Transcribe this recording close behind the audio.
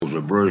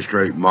Outlaws of Brewer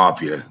Street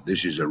Mafia.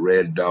 This is a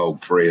Red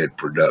Dog Fred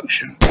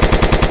production.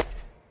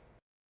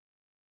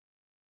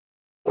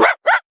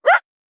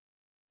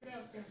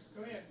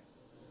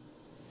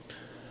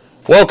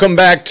 Welcome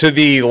back to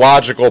the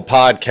Logical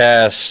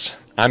Podcast.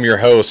 I'm your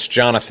host,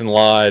 Jonathan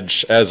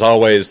Lodge. As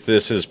always,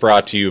 this is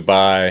brought to you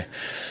by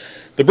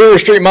the Brewer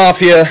Street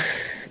Mafia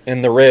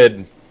and the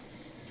Red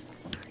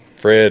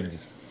Fred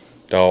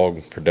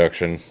Dog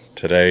production.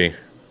 Today,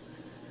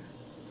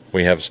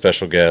 we have a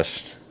special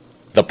guest,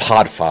 the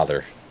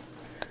Podfather.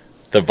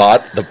 The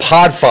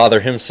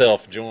Podfather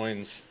himself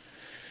joins.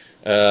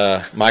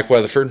 Mike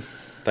Weatherford,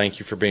 thank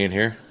you for being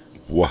here.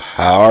 Well,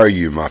 how are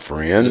you, my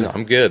friend?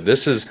 I'm good.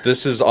 This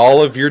is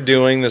all of your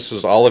doing. This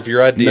was all of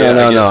your idea.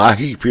 No. I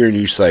keep hearing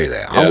you say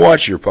that. Yeah. I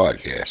watch your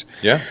podcast.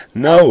 Yeah.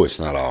 No, it's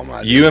not all my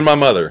idea. You and my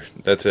mother.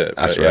 That's it.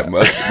 That's right.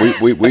 Yeah.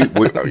 We me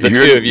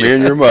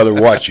and your mother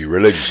watch you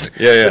religiously.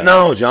 Yeah. But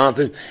no,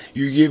 Jonathan,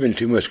 you're giving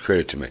too much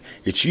credit to me.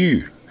 It's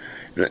you.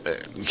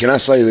 Can I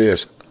say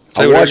this?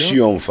 I watch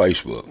you on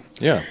Facebook.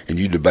 Yeah. And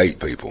you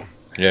debate people.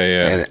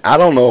 Yeah. And I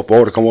don't know if I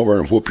ought to come over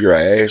and whoop your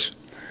ass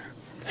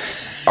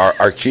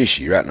or kiss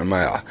you right in the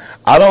mouth.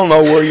 I don't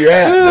know where you're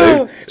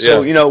at, dude.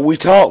 So, we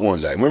talked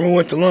one day. Remember we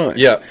went to lunch?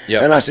 Yeah.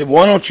 And I said,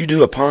 why don't you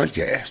do a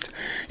podcast?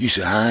 You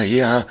said,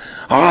 yeah.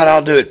 All right,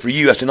 I'll do it for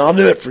you. I said, no, I'll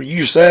do it for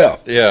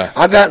yourself. Yeah.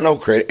 I got no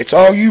credit. It's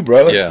all you,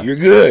 brother. Yeah. You're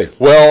good.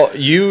 Well,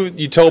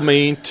 you told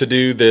me to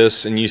do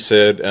this, and you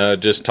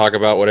said just talk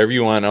about whatever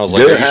you want. And I was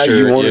like, do are it how you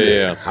sure? you want to do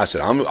Yeah. it. I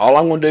said, all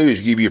I'm going to do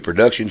is give you a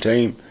production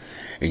team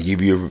and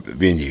give you a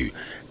venue.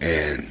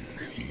 And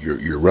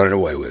you're running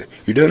away with it.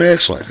 You're doing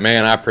excellent.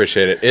 Man, I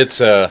appreciate it.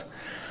 It's I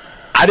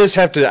just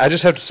have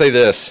to say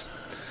this.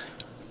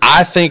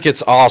 I think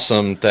it's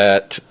awesome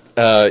that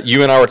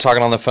you and I were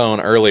talking on the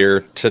phone earlier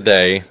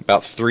today,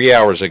 about 3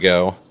 hours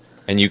ago,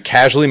 and you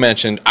casually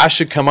mentioned I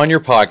should come on your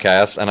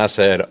podcast, and I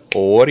said,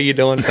 "What are you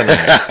doing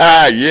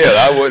tonight?"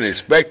 Yeah, I wasn't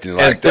expecting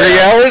like and 3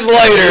 hours later,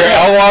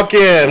 I walk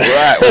in.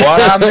 Right.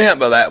 What I meant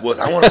by that was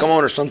I want to come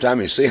on there sometime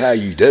and see how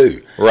you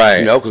do.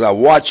 Right. Because I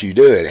watch you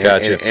do it.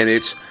 Gotcha. And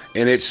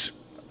it's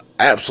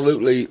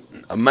absolutely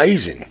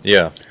amazing.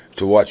 Yeah.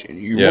 To watch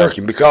you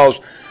working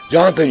because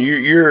Jonathan,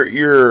 your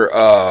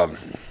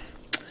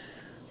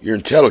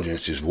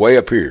intelligence is way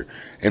up here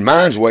and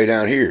mine's way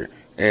down here,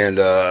 and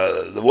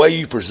the way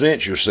you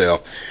present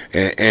yourself,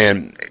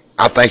 and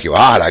I think you're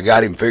odd. I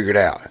got him figured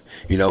out.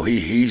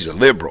 He's a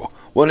liberal.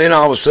 Well, then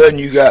all of a sudden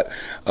you got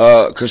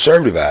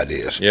conservative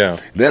ideas. Yeah.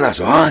 Then I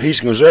said,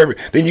 he's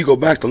conservative. Then you go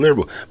back to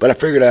liberal. But I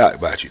figured out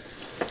about you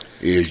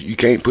is you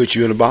can't put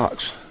you in a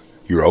box.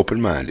 You're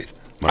open-minded.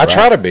 I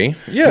try to be.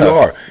 Yeah. You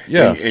are.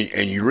 Yeah.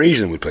 And you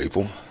reason with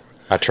people.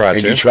 I try to.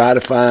 And you try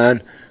to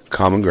find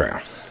common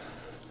ground.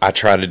 I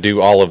try to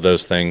do all of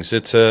those things.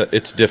 It's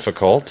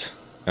difficult.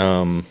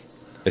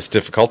 It's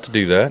difficult to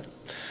do that.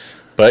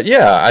 But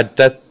yeah,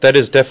 that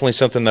is definitely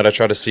something that I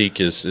try to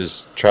seek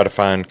is try to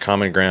find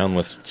common ground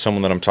with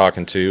someone that I'm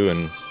talking to.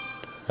 And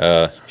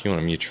if you want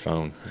to mute your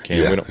phone, you can.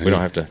 Yeah, we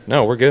don't have to.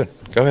 No, we're good.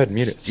 Go ahead and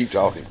mute it. Keep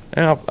talking.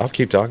 Yeah, I'll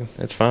keep talking.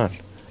 It's fine.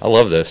 I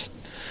love this.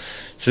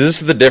 So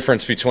this is the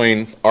difference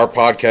between our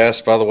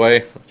podcast, by the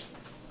way,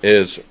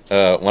 is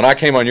when I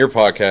came on your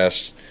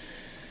podcast,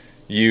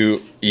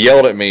 you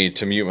yelled at me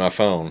to mute my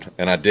phone,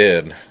 and I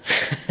did.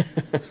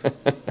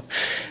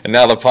 And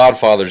now the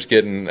Podfather's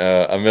getting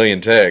a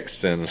million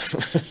texts. And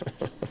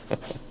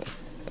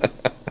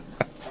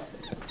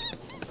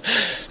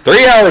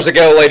 3 hours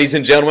ago, ladies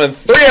and gentlemen,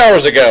 3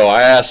 hours ago,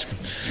 I asked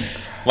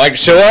Mike to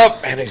show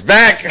up, and he's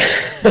back.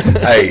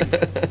 Hey.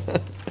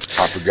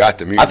 I forgot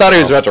to mute. I thought he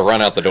was about to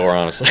run out the door,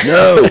 honestly.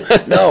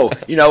 No.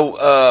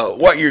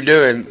 What you're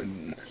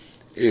doing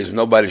is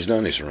nobody's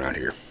done this around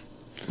here.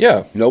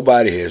 Yeah.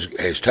 Nobody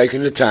has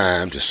taken the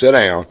time to sit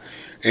down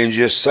and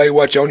just say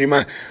what's on your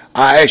mind.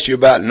 I asked you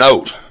about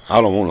notes.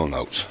 I don't want no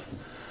notes.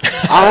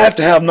 I have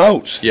to have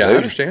notes. Yeah, dude. I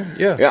understand.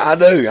 Yeah. Yeah, I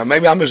do.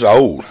 Maybe I'm just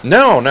old.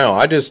 No.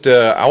 I just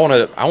I want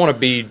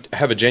to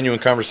have a genuine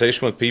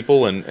conversation with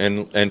people,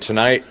 and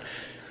tonight.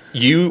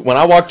 When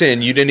I walked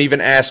in, you didn't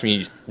even ask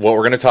me what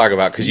we're going to talk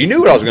about because you knew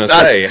what I was going to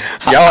say.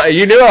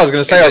 You knew what I was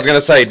going to say. I was going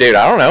to say, dude,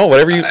 I don't know,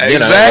 whatever you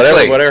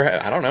exactly. whatever.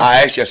 I don't know.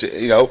 I asked you. I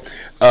said,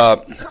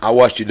 I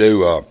watched you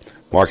do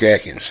Mark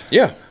Atkins.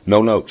 Yeah.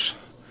 No notes.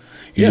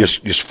 You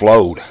just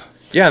flowed.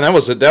 Yeah, and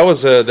that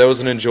was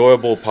an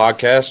enjoyable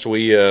podcast.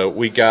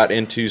 We got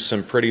into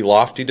some pretty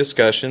lofty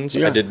discussions.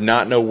 Yeah. I did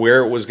not know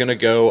where it was going to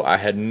go. I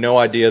had no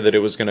idea that it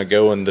was going to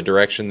go in the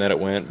direction that it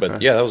went.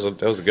 But yeah, that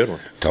was a good one.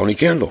 Tony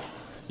Kendall.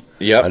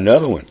 Yep.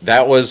 Another one.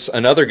 That was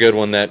another good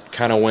one that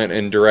kind of went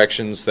in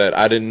directions that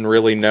I didn't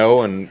really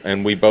know,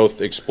 and we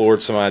both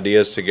explored some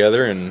ideas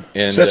together. And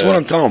so that's what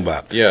I'm talking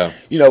about. Yeah.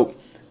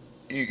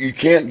 You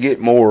can't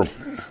get more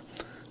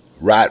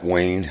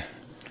right-winged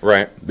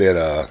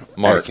than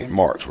Mark,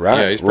 right?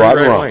 Yeah, he's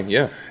pretty right-wing,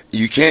 yeah.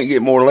 You can't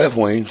get more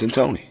left-winged than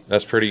Tony.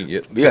 That's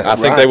pretty, yeah. I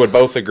think they would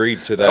both agree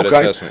to that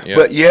assessment. Yeah.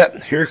 But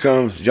yet, here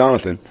comes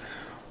Jonathan,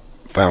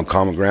 found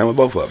common ground with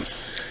both of them.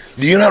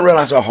 Do you not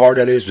realize how hard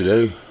that is to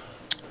do?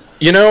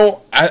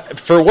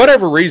 For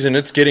whatever reason,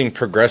 it's getting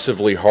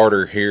progressively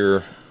harder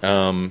here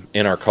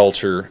in our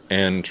culture.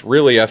 And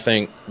really, I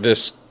think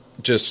this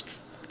just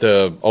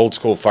the old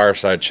school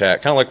fireside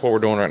chat, kind of like what we're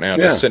doing right now,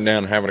 just sitting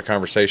down and having a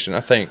conversation.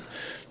 I think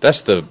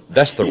that's the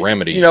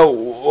remedy. You know,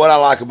 what I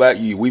like about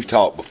you, we've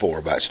talked before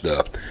about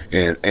stuff,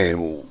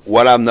 and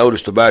what I've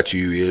noticed about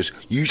you is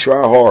you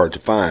try hard to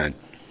find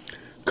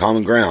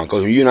common ground,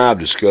 because you and I have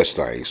discussed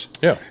things.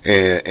 Yeah.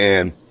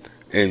 And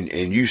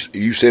you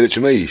said it to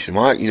me. You said,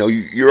 Mike, you know,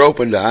 you're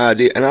open to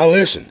idea, and I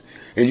listen.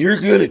 And you're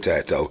good at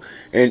that, though.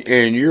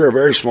 And you're a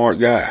very smart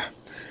guy.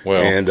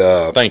 Well, and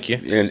thank you.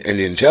 And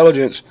the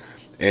intelligence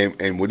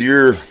and with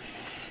your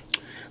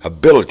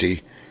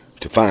ability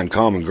to find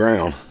common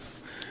ground,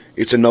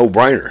 it's a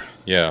no-brainer.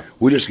 Yeah.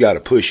 We just got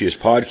to push this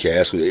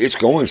podcast. It's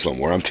going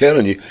somewhere. I'm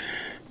telling you.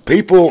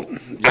 People,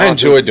 I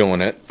enjoy doing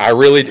it. I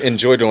really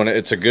enjoy doing it.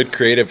 It's a good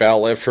creative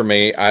outlet for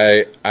me.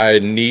 I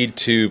need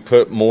to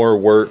put more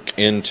work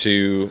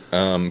into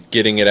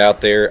getting it out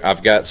there.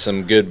 I've got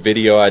some good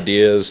video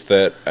ideas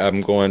that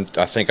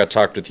I think I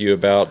talked with you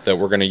about, that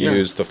we're going to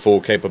use the full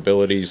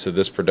capabilities of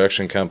this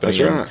production company.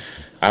 That's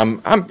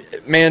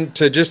right. Man,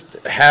 to just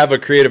have a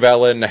creative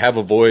outlet and to have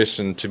a voice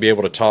and to be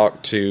able to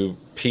talk to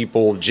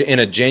people in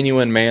a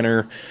genuine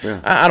manner.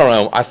 Yeah. I don't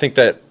know. I think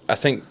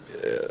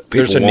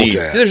there's a need.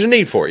 That. There's a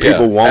need for it.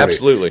 People want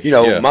absolutely. it. You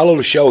know, my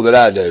little show that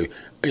I do,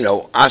 you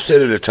know, I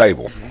sit at a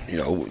table. You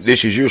know,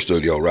 this is your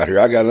studio right here.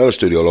 I got another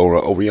studio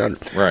over yonder.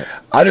 Right.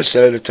 I just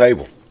sit at a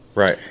table.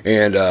 Right.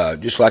 And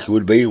just like it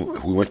would be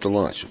if we went to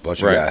lunch, a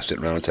bunch of guys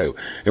sitting around a table,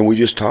 and we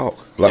just talk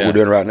like we're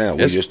doing right now.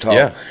 We just talk.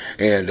 Yeah.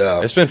 And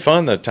it's been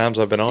fun the times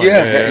I've been on.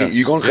 Yeah.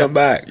 You're going to come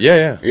back.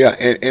 Yeah.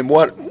 And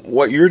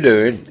what you're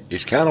doing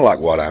is kind of like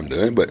what I'm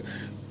doing, but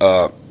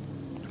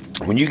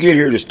when you get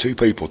here, just two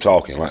people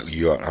talking like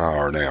you and I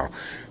are now.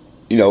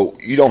 You know,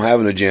 you don't have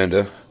an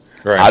agenda.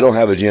 Right. I don't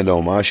have an agenda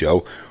on my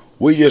show.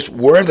 We just,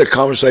 where the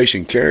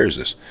conversation carries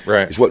us.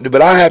 Right.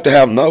 But I have to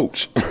have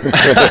notes.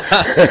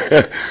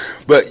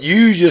 But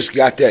you just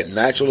got that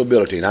natural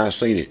ability, and I've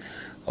seen it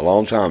a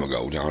long time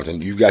ago,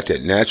 Jonathan. You've got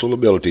that natural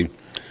ability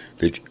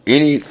that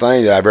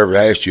anything that I've ever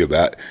asked you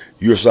about,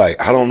 you'll say,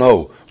 I don't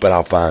know, but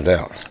I'll find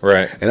out.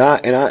 Right. And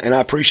I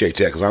appreciate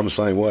that, because I'm the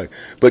same way.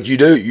 But you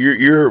do.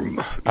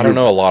 I don't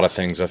know a lot of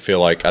things. I feel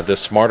like the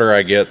smarter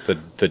I get,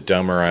 the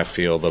dumber I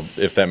feel.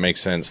 If that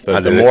makes sense.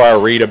 The more I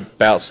read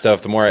about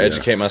stuff, the more I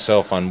educate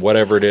myself on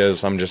whatever it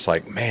is. I'm just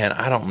like, man,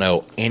 I don't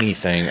know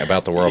anything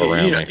about the world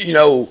around me. You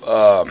know,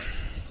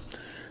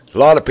 a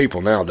lot of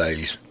people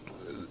nowadays,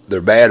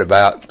 they're bad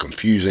about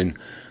confusing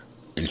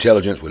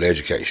intelligence with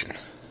education.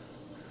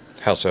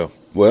 How so?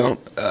 Well,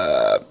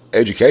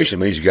 education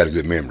means you got a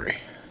good memory.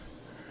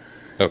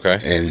 Okay.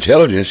 And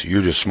intelligence,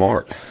 you're just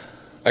smart.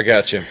 I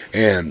got you.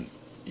 And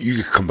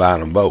you can combine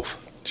them both.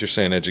 You're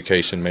saying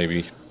education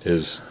maybe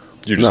is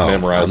you're just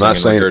memorizing I'm not and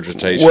saying,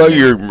 regurgitation. Well,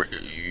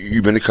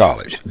 you've been to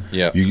college.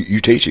 Yeah.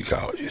 You teach at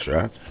colleges,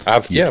 right?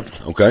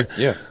 Okay.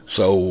 Yeah.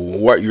 So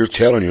what you're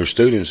telling your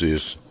students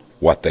is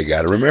what they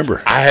got to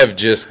remember. I have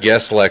just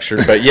guest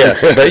lectured, but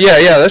yes. But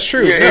yeah, that's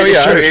true.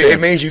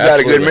 It means you got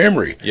a good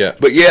memory. Yeah.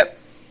 But yet,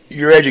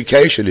 your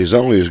education is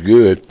only as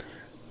good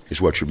as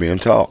what you're being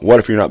taught. What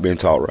if you're not being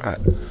taught right?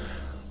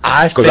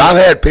 Because I've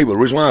had people, the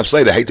reason why I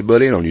say they hate to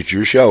butt in on you, it's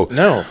your show.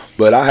 No.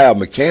 But I have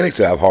mechanics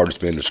that I've hardly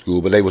been to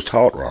school, but they was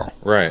taught wrong.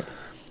 Right.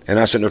 And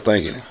I sit there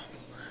thinking,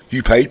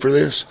 you paid for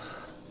this?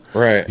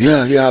 Right.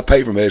 Yeah, I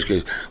paid for my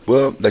education.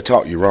 Well, they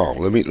taught you wrong.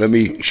 Let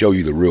me show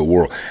you the real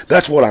world.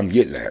 That's what I'm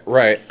getting at.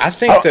 Right. I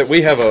think that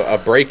we have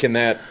a break in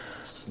that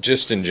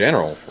just in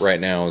general right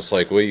now. It's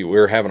like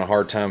we're having a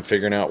hard time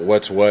figuring out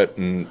what's what,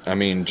 and I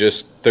mean,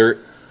 just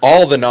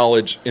all the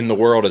knowledge in the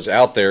world is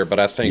out there, but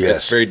I think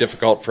it's very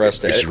difficult for us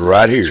to. It's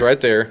right here. It's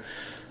right there.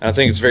 I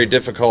think it's very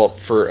difficult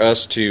for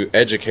us to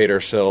educate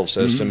ourselves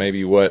as to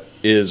maybe what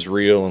is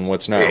real and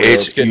what's not real.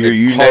 It's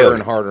getting harder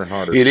and harder and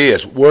harder. It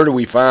is. Where do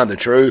we find the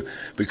truth?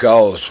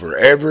 Because for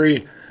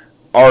every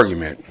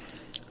argument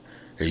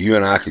that you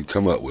and I could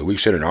come up with, we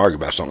sit and argue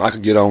about something. I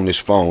could get on this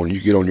phone, and you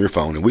get on your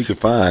phone, and we could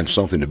find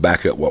something to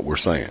back up what we're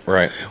saying.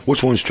 Right.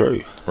 Which one's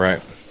true?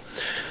 Right.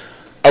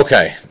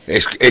 Okay.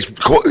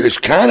 It's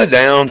kind of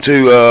down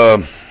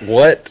to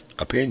what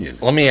opinion.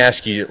 Let me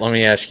ask you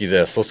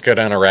this. Let's go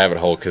down a rabbit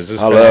hole, because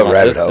this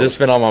has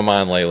been on my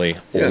mind lately.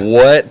 Yeah.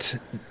 What?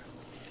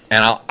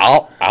 And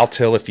I'll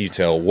tell if you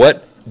tell.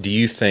 What do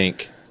you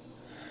think?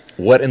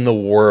 What in the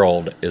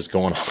world is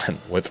going on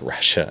with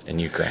Russia and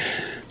Ukraine?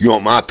 You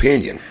want my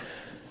opinion?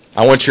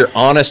 I want your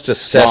honest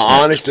assessment. My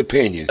honest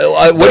opinion.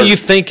 What do you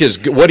think is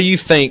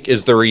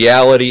the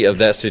reality of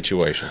that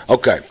situation?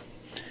 Okay,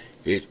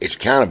 it's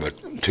kind of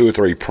a 2 or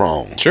 3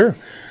 prong. Sure.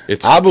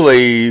 I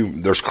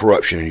believe there's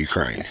corruption in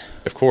Ukraine.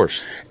 Of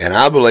course. And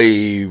I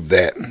believe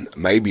that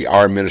maybe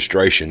our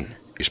administration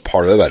is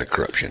part of that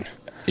corruption.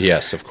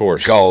 Yes, of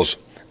course. Because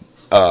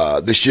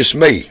this is just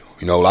me.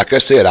 You know, like I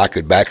said, I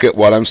could back up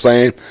what I'm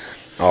saying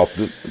off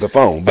the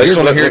phone. But I just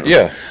want to hear it.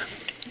 Yeah.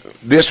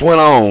 This went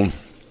on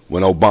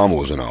when Obama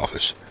was in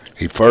office.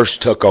 He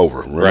first took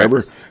over. Remember?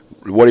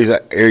 Right. What is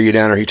that area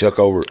down there he took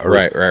over?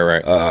 Right.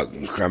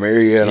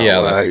 Crimea.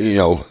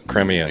 Yeah.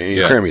 Crimea.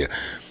 Yeah. Crimea.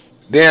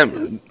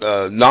 Then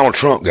Donald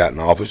Trump got in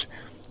office,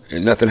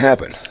 and nothing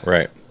happened.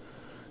 Right.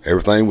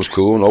 Everything was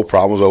cool, no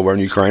problems over in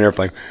Ukraine,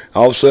 everything.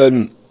 All of a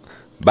sudden,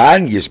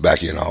 Biden gets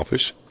back in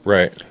office.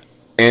 Right.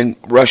 And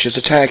Russia's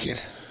attacking.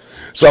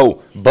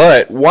 So,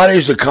 but what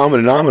is the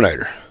common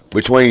denominator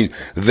between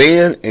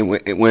then and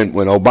when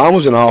Obama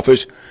was in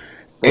office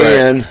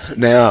and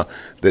now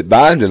that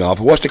Biden's in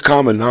office? What's the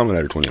common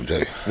denominator between them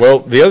two? Well,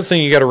 the other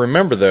thing you got to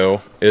remember,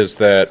 though, is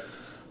that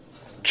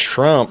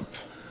Trump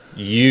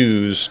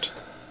used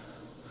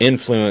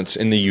influence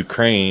in the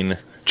Ukraine.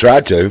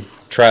 Tried to.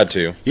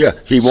 Yeah,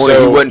 he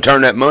wouldn't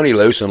turn that money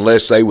loose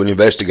unless they would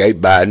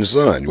investigate Biden's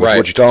son. That's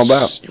what you're talking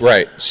about.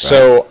 Right.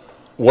 So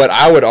what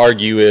I would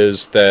argue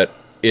is that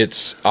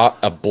it's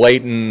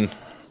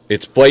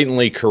it's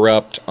blatantly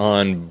corrupt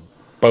on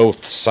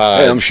both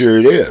sides. Hey, I'm sure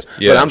it is.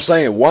 Yeah. But I'm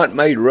saying what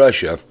made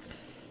Russia,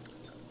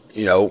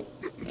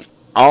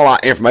 all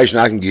information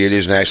I can get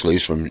is actually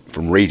from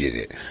reading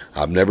it.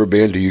 I've never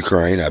been to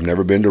Ukraine. I've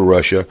never been to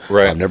Russia.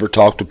 Right. I've never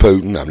talked to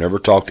Putin. I've never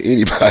talked to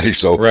anybody.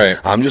 So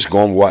I'm just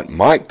going with what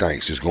Mike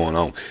thinks is going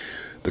on.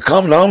 The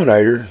common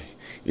denominator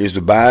is the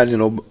Biden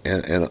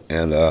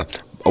and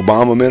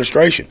Obama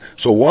administration.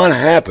 So what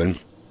happened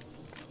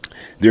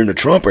during the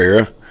Trump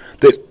era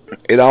that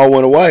it all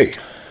went away?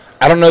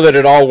 I don't know that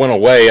it all went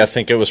away. I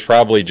think it was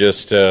probably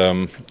just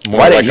more.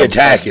 Why did you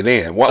attack it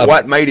then?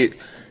 What made it?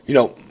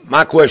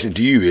 My question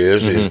to you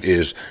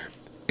is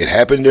it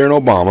happened during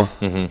Obama.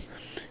 Mm-hmm.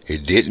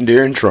 It didn't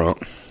during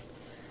Trump,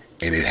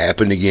 and it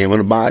happened again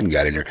when Biden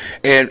got in there.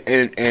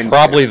 And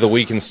probably the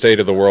weakened state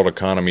of the world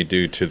economy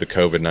due to the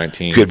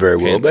COVID-19 could very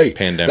well be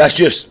pandemic.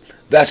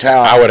 That's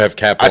how I would have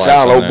capitalized. That's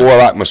how an old boy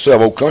like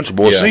myself, old country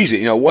boy, sees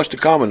it. What's the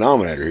common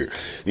denominator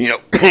here?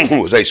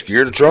 Was they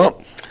scared of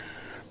Trump?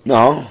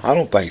 No, I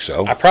don't think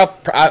so.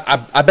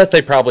 I bet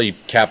they probably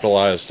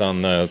capitalized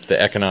on the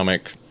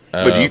economic.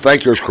 But do you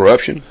think there's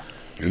corruption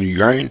in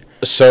Ukraine?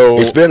 So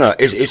it's been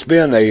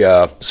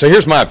a. So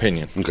here's my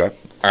opinion. Okay.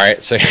 All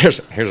right. So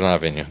here's my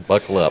opinion.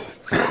 Buckle up.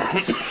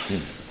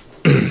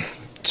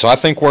 So I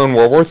think we're in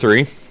World War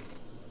III.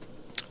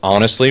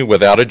 Honestly,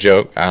 without a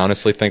joke, I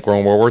honestly think we're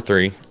in World War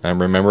III.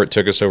 Remember, it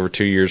took us over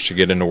 2 years to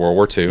get into World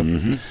War II.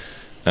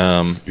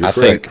 Mm-hmm.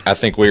 I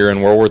think we are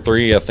in World War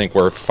III. I think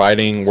we're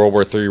fighting World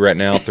War III right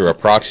now through a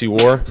proxy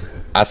war.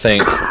 I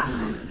think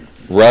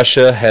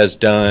Russia has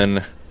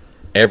done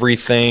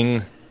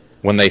everything.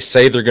 When they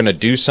say they're going to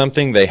do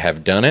something, they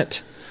have done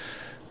it.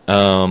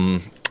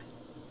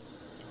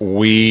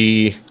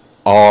 We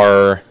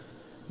are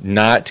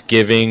not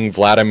giving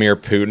Vladimir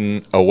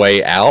Putin a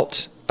way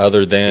out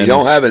other than... He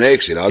don't have an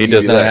exit. He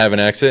does not have an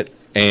exit.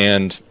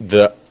 And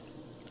the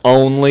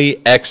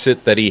only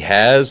exit that he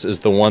has is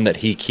the one that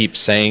he keeps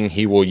saying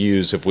he will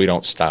use if we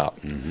don't stop,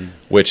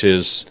 which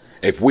is...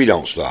 If we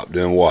don't stop,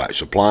 doing what?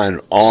 Supplying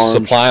arms?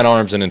 Supplying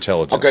arms and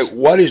intelligence. Okay,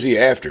 what is he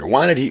after?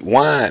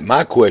 Why?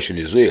 My question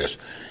is this,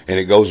 and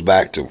it goes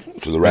back to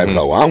the rabbit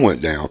hole I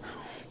went down.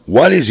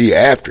 What is he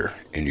after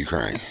in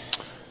Ukraine?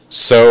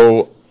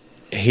 So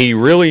he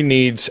really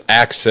needs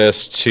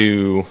access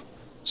to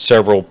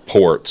several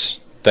ports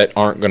that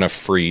aren't going to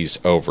freeze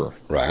over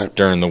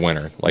during the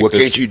winter.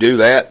 Can't you do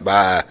that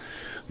by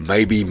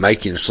maybe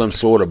making some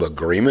sort of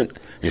agreement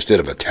instead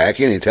of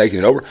attacking and taking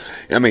it over?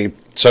 I mean...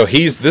 So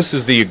this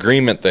is the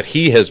agreement that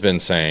he has been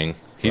saying.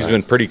 He's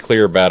been pretty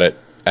clear about it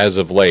as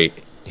of late.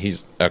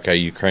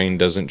 Ukraine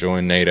doesn't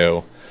join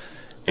NATO,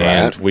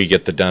 and we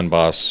get the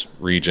Donbass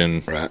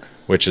region,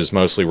 which is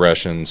mostly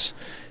Russians.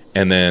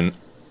 And then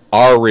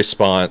our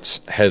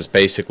response has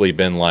basically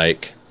been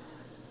like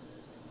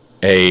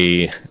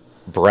a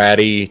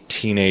bratty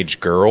teenage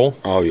girl.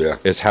 Oh, yeah.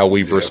 Is how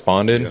we've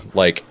responded. Yeah.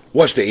 Like,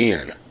 what's the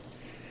end?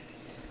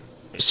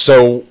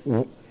 So...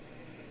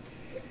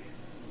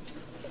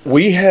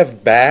 we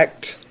have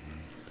backed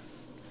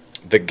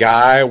the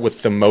guy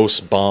with the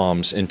most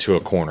bombs into a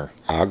corner.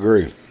 I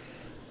agree.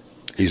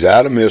 He's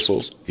out of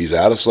missiles. He's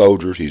out of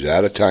soldiers. He's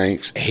out of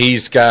tanks.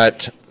 He's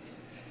got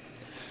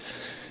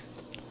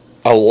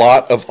a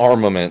lot of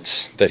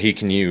armaments that he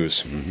can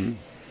use. Mm-hmm.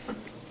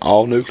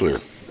 All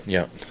nuclear.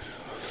 Yeah.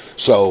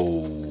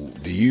 So,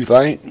 do you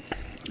think,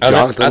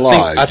 Jonathan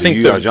Lodge,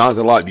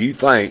 do you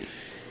think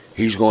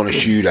he's going to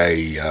shoot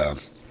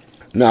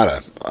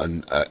not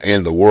an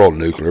end the world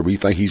nuclear, but you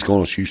think he's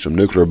going to shoot some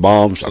nuclear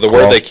bombs? So the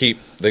word they keep,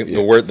 the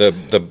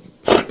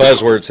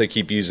buzzwords they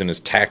keep using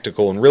is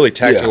tactical, and really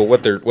tactical.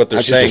 Yeah. What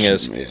they're saying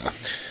is,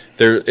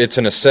 it's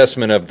an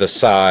assessment of the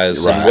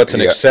size and what's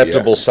an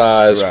acceptable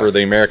size for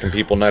the American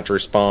people not to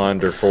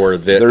respond, or for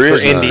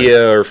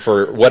India, or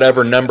for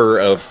whatever number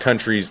of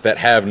countries that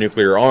have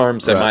nuclear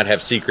arms that might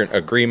have secret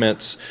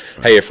agreements.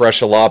 Hey, if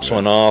Russia lops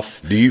one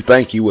off, do you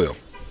think he will?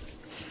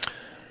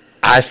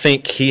 I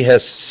think he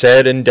has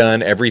said and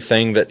done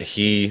everything that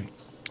he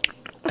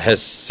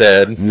has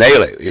said.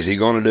 Nail it. Is he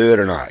going to do it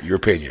or not? Your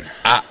opinion.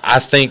 I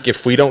think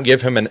if we don't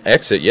give him an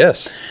exit,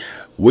 yes.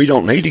 We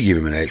don't need to give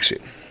him an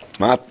exit.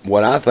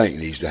 What I think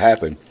needs to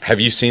happen. Have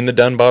you seen the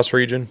Donbass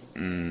region?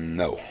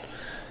 No.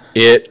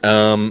 It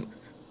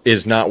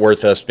is not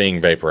worth us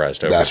being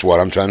vaporized over. That's what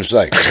I'm trying to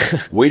say.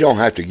 We don't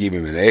have to give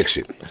him an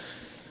exit.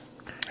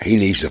 he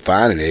needs to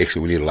find an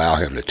exit. We need to allow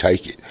him to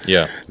take it.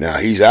 Yeah. Now,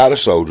 he's out of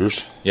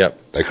soldiers. Yep.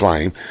 They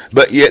claim.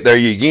 But yet, there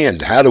you again,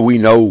 how do we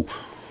know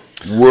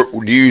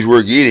news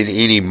we're getting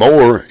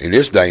anymore in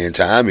this day and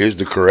time is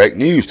the correct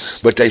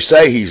news? But they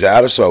say he's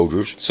out of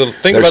soldiers. So the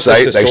thing about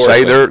this they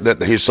say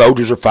that his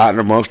soldiers are fighting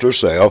amongst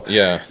themselves.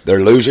 Yeah.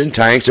 They're losing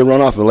tanks. They're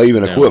running off and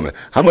leaving equipment.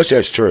 How much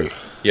that's true?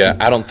 Yeah,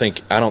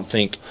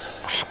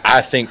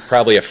 I think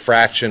probably a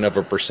fraction of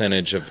a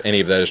percentage of any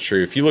of that is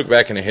true. If you look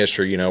back into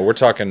history, we're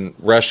talking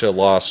Russia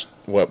lost,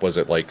 what was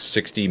it, like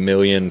 60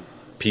 million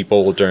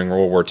people during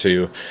World War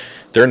II.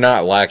 They're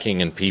not lacking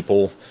in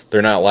people.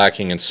 They're not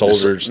lacking in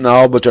soldiers.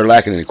 No, but they're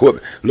lacking in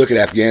equipment. Look at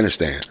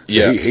Afghanistan. So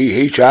yeah.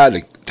 He tried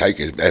to take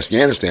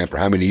Afghanistan for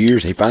how many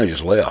years? He finally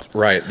just left.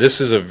 Right.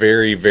 This is a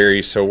very,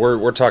 very, so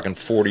we're talking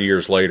 40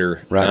 years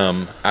later.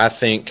 Right. I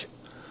think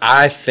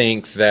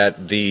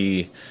that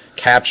the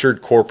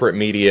captured corporate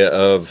media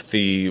of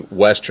the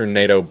Western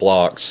NATO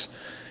blocs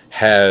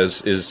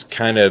is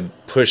kind of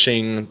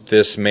pushing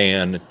this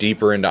man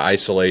deeper into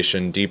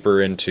isolation,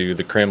 deeper into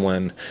the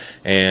Kremlin,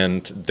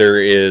 and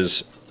there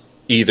is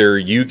either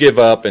you give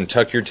up and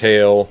tuck your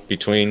tail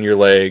between your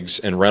legs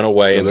and run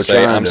away and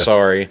say, I'm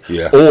sorry,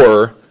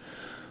 or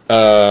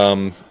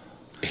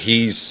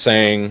he's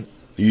saying,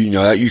 you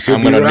could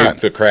I'm be going to right. nuke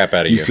the crap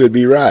out of you. You could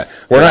be right.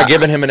 We're not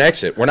giving him an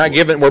exit.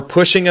 We're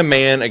pushing a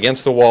man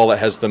against the wall that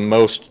has the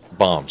most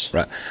bombs.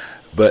 Right.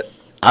 But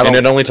and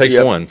it only takes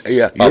one.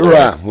 Yeah, you're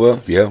right.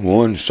 Well, yeah,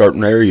 one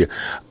certain area.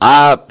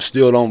 I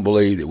still don't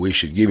believe that we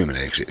should give him an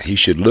exit. He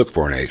should look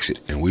for an exit,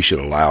 and we should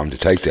allow him to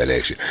take that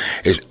exit.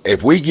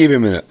 If we give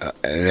him an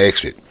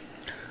exit,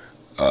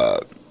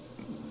 what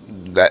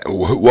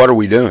are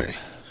we doing?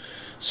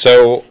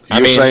 So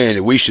you're saying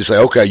that we should say,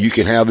 okay, you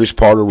can have this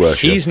part of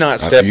Russia. He's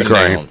not stepping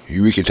down.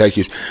 We can take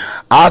his.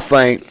 I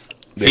think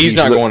that he's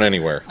not going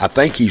anywhere. I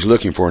think he's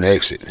looking for an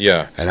exit.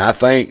 Yeah, and I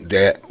think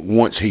that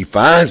once he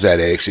finds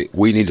that exit,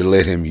 we need to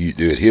let him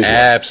do it his way.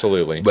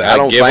 Absolutely. But I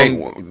don't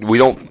think we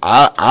don't.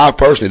 I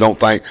personally don't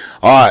think.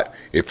 All right,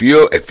 if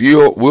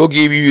we'll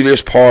give you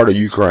this part of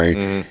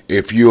Ukraine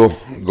if you'll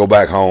go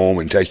back home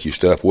and take your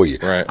stuff with you.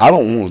 Right. I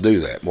don't want to do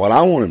that. What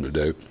I want him to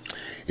do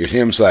is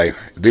him say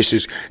this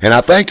is, and I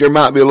think there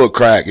might be a little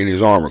crack in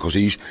his armor because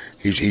he's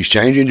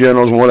changing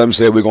generals, and one of them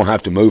said we're going to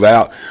have to move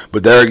out.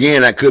 But there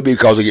again, that could be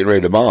because they're getting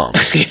ready to bomb.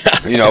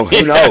 Who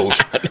knows?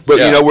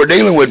 But we're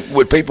dealing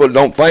with people that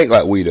don't think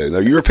like we do.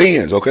 They're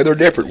Europeans, okay? They're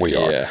different than we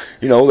are. Yeah.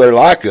 They're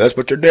like us,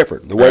 but they're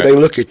different. The way they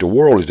look at the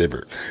world is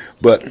different.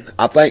 But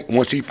I think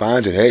once he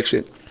finds an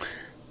exit,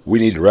 we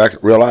need to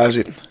realize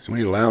it, and we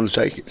need to allow him to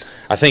take it.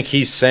 I think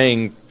he's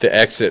saying the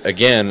exit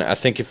again. I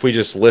think if we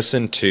just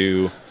listen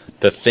to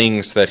the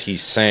things that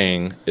he's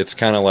saying, it's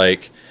kind of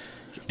like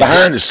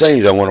behind the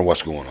scenes. I wonder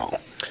what's going on.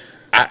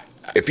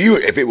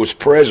 If it was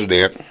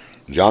President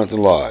Jonathan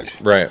Lodge,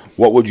 right,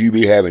 what would you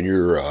be having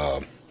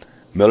your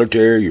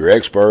military, your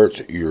experts,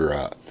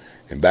 your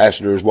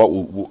ambassadors? What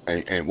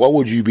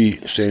would you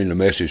be sending a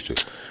message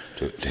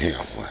to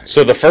him?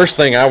 So the first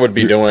thing I would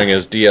be doing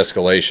is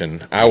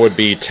de-escalation. I would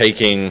be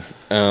taking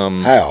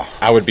how?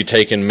 I would be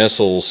taking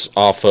missiles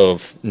off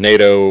of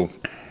NATO.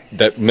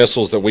 That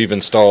missiles that we've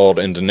installed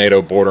into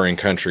NATO bordering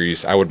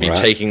countries, I would be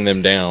taking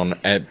them down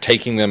and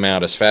taking them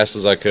out as fast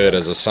as I could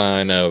as a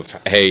sign of,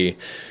 hey,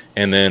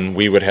 and then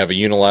we would have a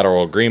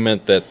unilateral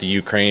agreement that the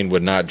Ukraine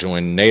would not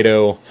join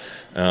NATO.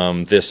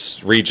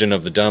 This region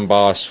of the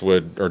Donbass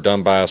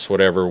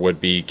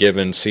would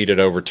be ceded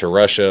over to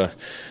Russia.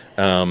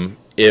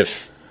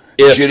 If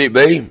should it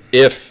be?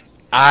 If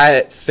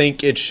I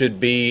think it should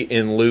be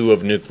in lieu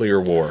of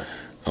nuclear war.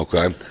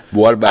 Okay.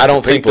 What about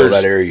the people of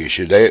that area?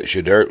 Should they?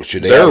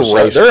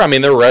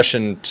 They're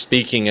Russian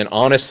speaking, and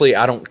honestly,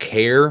 I don't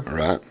care.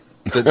 Right.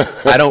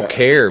 I don't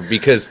care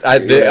because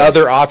the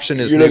other option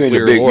is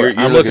nuclear war.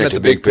 I'm looking at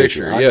the big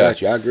picture. I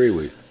got you. I agree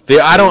with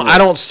you. I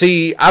don't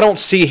see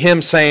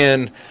him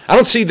saying. I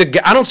don't see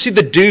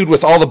the dude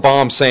with all the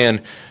bombs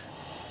saying,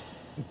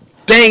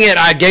 dang it!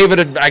 I gave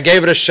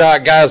it a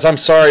shot, guys. I'm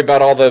sorry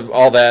about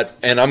all that,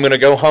 and I'm going to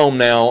go home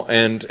now,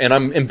 and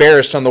I'm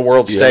embarrassed on the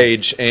world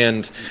stage.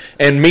 And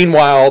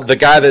meanwhile, the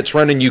guy that's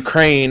running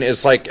Ukraine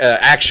is like an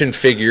action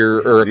figure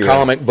or a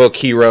comic book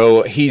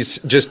hero. He's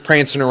just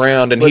prancing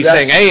around, and he's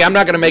saying, "Hey, I'm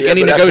not going to make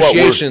any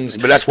negotiations."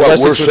 But that's what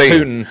we're seeing.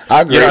 Putin.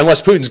 I agree.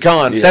 Unless Putin's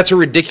gone. Yeah. That's a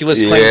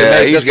ridiculous claim to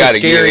make. He's got to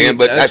get in,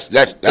 but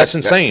that's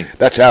insane.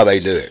 That's how they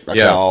do it.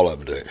 That's how all of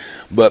them do it.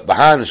 But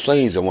behind the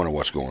scenes, I wonder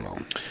what's going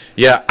on.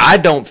 Yeah, I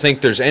don't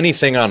think there's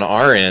anything on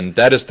our end.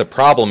 That is the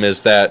problem,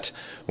 is that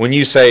when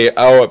you say,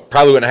 oh, it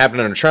probably wouldn't happen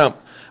under Trump,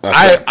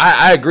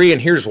 I agree,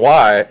 and here's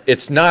why.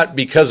 It's not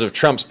because of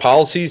Trump's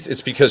policies.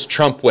 It's because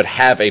Trump would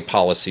have a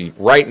policy.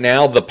 Right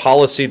now, the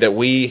policy that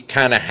we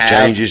kind of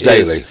have changes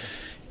daily.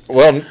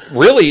 Well,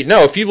 really,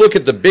 no. If you look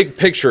at the big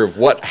picture of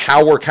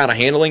how we're kind of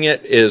handling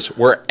it, is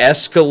we're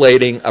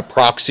escalating a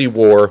proxy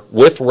war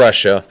with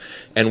Russia,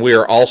 and we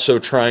are also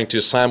trying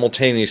to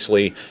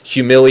simultaneously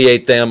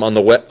humiliate them on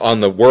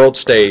the world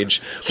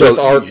stage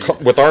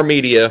with our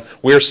media.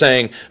 We're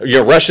saying,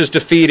 Russia's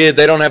defeated.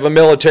 They don't have a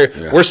military.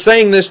 Yeah. We're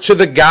saying this to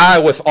the guy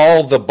with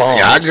all the bombs.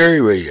 Yeah, I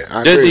agree with you.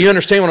 Do you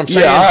understand what I'm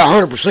saying?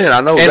 Yeah, 100%.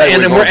 I know.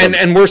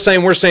 And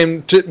we're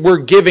saying we're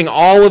giving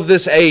all of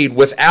this aid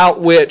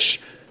without which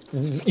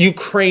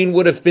Ukraine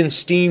would have been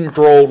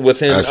steamrolled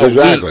within a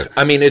week.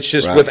 I mean, it's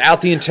just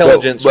without the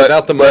intelligence,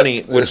 without the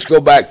money. Let's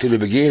go back to the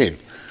beginning.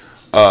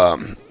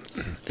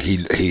 He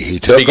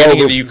took the beginning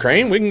over of the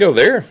Ukraine. We can go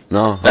there.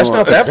 No, that's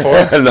not that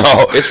far.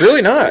 No, it's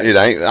really not. It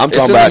ain't. I'm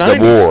talking about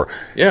the war.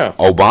 Yeah,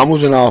 Obama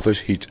was in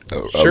office.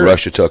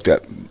 Russia took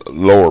that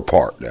lower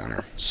part down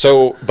there.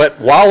 So, but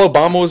while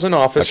Obama was in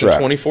office in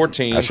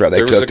 2014, that's right.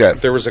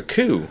 There was a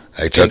coup.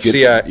 They took it.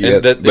 CIA,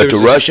 but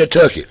Russia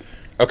took it.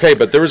 Okay,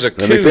 but there was a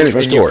coup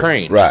in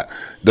Ukraine. Right.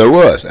 There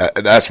was.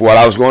 That's what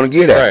I was going to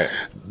get at. Right.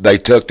 They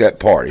took that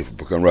party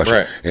from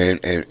Russia. Right.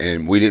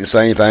 And we didn't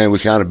say anything. We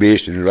kind of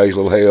bitched and raised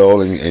a little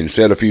hell and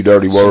said a few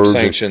dirty words.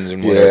 Some sanctions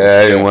and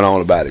whatever. And went on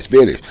about its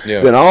business.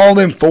 Yeah. Then all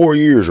them 4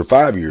 years or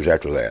 5 years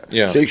after that,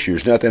 6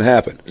 years, nothing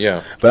happened.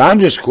 Yeah. But I'm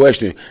just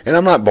questioning, and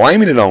I'm not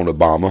blaming it on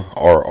Obama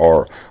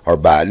or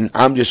Biden.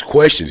 I'm just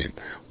questioning,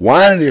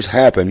 why did this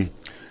happen?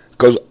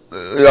 Because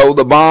the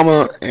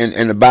Obama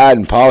and the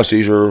Biden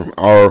policies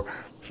are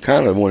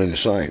kind of one and the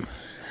same.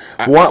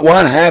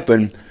 What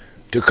happened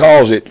to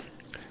cause it?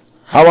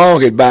 How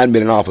long had Biden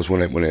been in office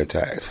when they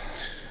attacked?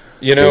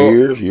 2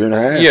 years, year and a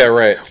half? Yeah,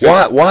 right.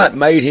 What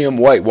made him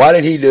wait? Why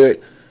didn't he do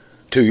it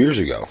 2 years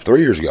ago,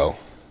 3 years ago?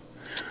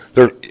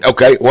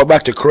 Okay, what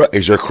about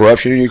is there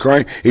corruption in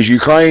Ukraine? Is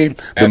Ukraine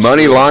the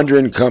money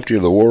laundering country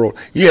of the world?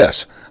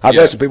 Yes. I've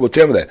had some people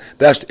tell me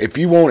that. If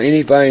you want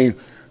anything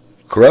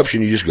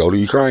corruption, you just go to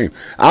Ukraine.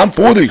 I'm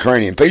for the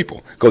Ukrainian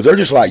people because they're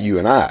just like you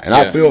and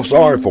I feel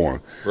sorry for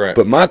them. Right.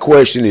 But my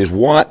question is,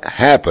 what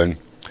happened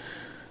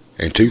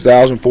in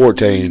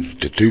 2014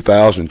 to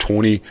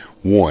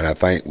 2021? I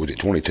think, was it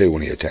 22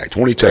 when he attacked?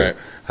 22. Right.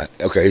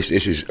 Okay,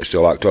 this is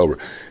still October.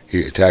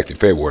 He attacked in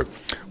February.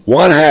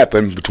 What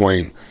happened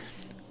between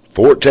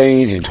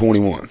 14 and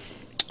 21?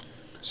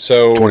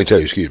 22,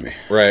 excuse me.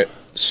 Right.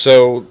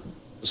 So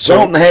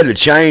something had to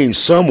change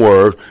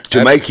somewhere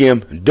to make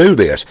him do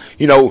this.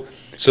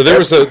 So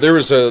there's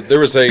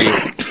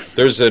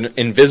an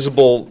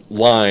invisible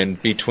line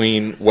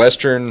between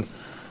Western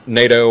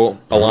NATO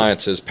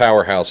alliances,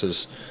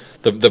 powerhouses,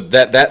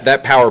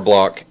 that power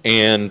block,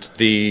 and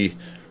the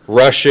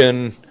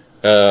Russian,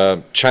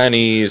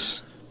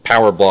 Chinese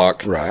power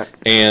block. Right.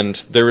 And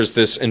there is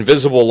this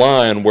invisible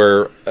line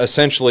where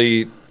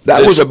essentially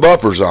that was a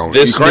buffer zone.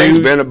 Ukraine's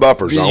been a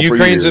buffer zone for years.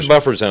 Ukraine's a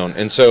buffer zone,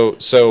 and so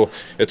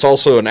it's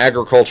also an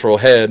agricultural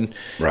head.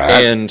 Right.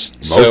 And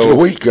most of the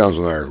wheat comes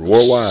from there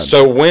worldwide.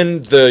 So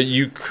when the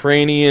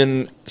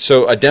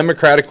a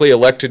democratically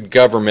elected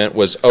government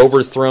was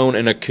overthrown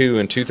in a coup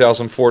in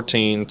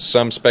 2014,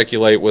 some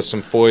speculate with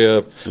some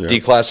FOIA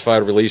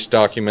declassified release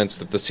documents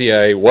that the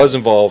CIA was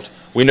involved.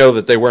 We know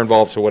that they were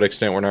involved. To what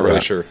extent, we're not really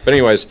sure. But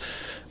anyways,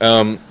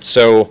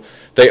 so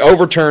they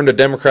overturned a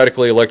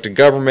democratically elected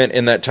government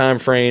in that time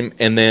frame,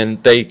 and then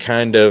they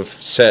kind of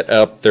set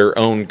up their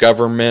own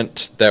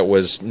government that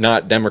was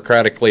not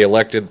democratically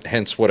elected,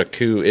 hence what a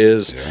coup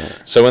is. Yeah.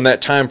 So in that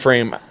time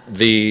frame,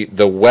 the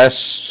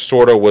West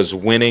sort of was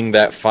winning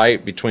that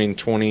fight between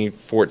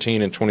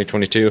 2014 and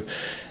 2022,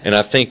 and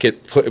I think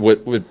it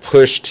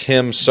pushed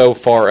him so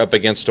far up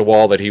against a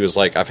wall that he was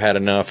like, I've had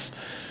enough.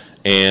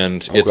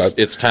 And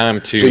it's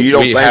time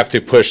to have to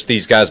push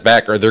these guys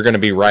back, or they're going to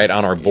be right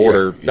on our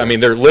border. Yeah. I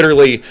mean, we're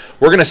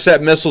going to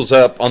set missiles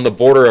up on the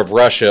border of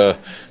Russia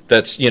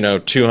that's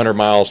 200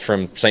 miles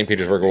from St.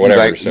 Petersburg or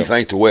whatever. You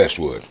think the West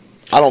would?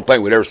 I don't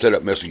think we'd ever set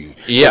up missiles.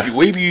 Yeah,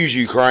 we've used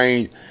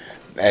Ukraine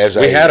as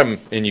we had them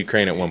in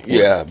Ukraine at one point.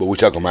 Yeah, but we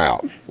took them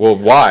out. Well,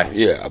 why?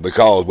 Yeah,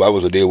 because that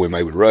was a deal we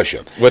made with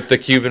Russia with the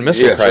Cuban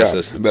Missile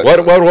Crisis. But, what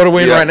are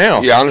we in right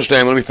now? Yeah, I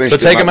understand. Let me finish. So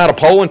take them out of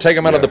Poland, take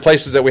them out of the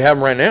places that we have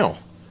them right now.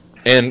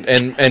 And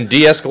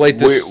de-escalate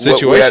this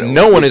situation.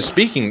 No one is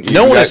speaking.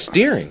 No one is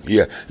steering.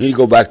 Yeah. You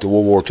go back to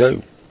World War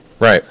II.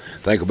 Right.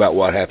 Think about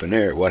what happened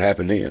there. What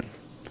happened then?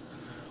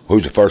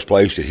 Who's the first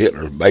place that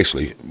Hitler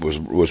basically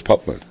was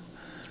Poland?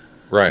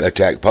 Right. They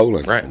attacked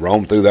Poland. Right.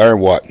 Roamed through there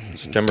in what?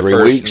 September 3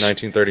 1st, weeks?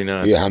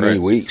 1939. Yeah, how many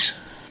weeks?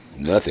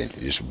 Nothing.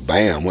 Just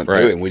bam, went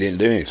through it, and we didn't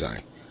do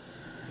anything.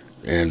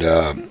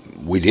 And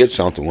we did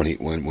something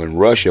when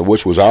Russia,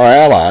 which was our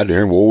ally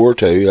during World War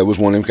II, that was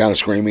one of them kind of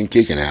screaming,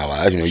 kicking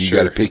allies. You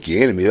got to pick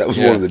your enemy. That was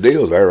one of the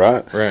deals there,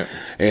 right? Right.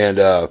 And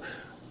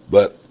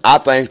but I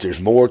think there's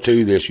more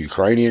to this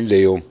Ukrainian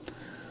deal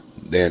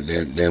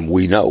than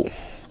we know.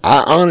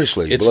 I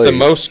honestly believe. It's the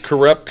most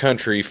corrupt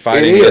country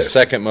fighting the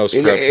second most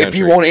corrupt country. If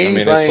you want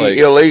anything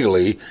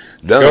illegally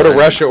done, go to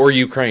Russia or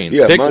Ukraine.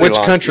 Yeah, pick which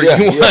country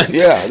you want.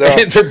 Yeah,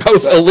 they're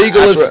both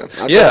illegal. That's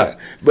right.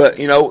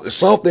 But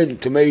something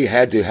to me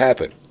had to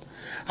happen.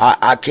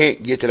 I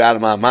can't get it out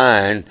of my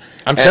mind.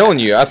 I'm telling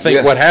you, I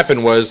think what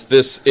happened was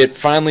this. It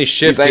finally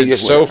shifted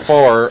so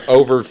far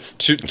over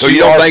to. So you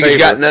don't think it's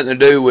got nothing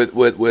to do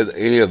with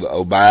any of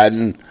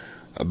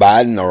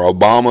Biden or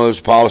Obama's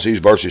policies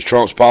versus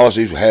Trump's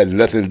policies? Had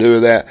nothing to do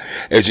with that.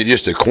 Is it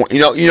just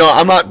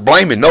I'm not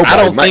blaming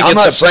nobody. I'm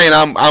not saying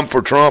I'm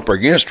for Trump or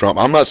against Trump.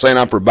 I'm not saying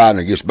I'm for Biden or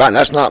against Biden.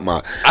 That's not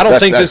my. I don't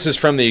think this is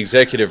from the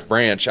executive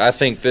branch. I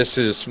think this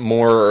is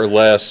more or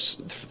less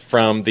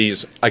from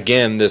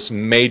this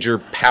major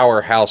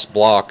powerhouse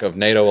block of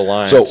NATO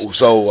alliance.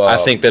 So I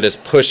think that is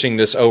pushing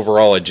this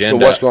overall agenda.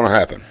 So what's going to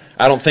happen?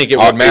 I don't think it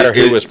would matter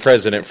who was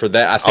president for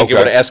that. I think it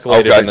would have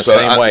escalated in the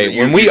same way.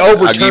 When we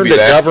overturned a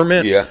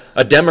government,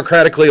 a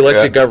democratically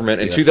elected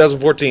government in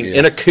 2014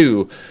 in a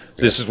coup,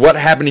 this is what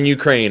happened in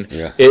Ukraine.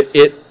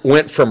 It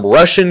went from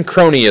Russian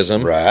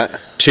cronyism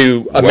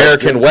to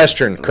American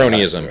Western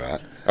cronyism. Right.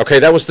 Okay,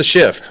 that was the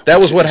shift. That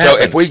was what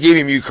happened. So if we give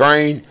him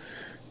Ukraine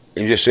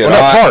and just say,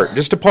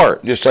 just a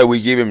part. Just say we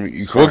give him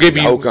Ukraine,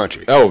 the whole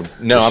country. Oh,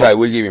 no. Just say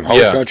we give him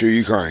whole country of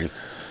Ukraine.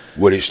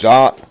 Would he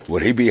stop?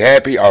 Would he be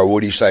happy? Or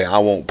would he say, I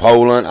want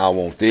Poland, I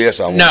want this,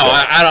 I want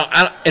that?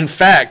 I don't. In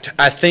fact,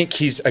 I think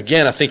he's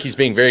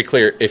being very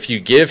clear. If you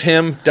give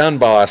him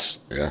Donbass,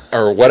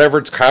 or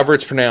however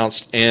it's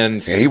pronounced,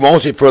 and he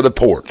wants it for the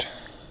port.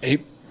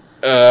 He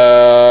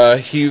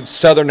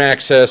southern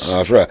access.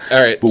 That's right. All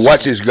right. But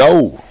what's his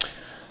goal?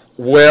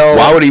 Well,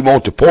 why would he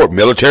want the port?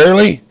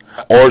 Militarily?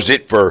 Or is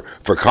it for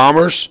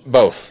commerce?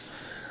 Both.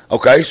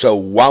 Okay, so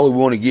why would we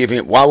want to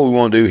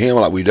do him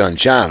like we've done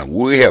China?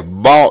 We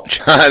have bought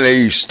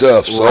Chinese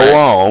stuff so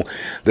long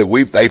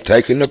that they've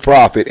taken the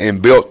profit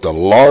and built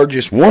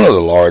one of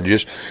the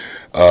largest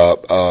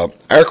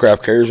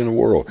aircraft carriers in the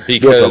world.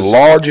 Built the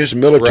largest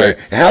military.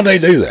 And how'd they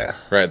do that?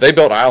 Right, they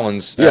built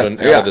islands out of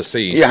the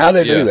sea. Yeah, how'd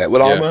they do that?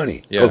 With all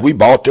money. Because we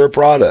bought their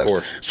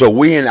products. So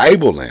we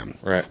enabled them.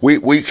 Right.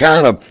 We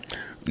kind of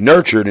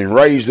nurtured and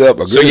raised up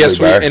a So yes,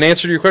 in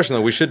answer to your question,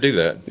 though, we should do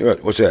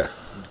that. What's that?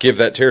 Give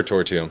that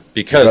territory to him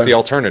because the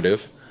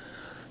alternative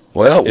is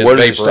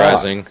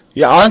vaporizing.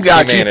 Yeah, I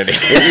got humanity.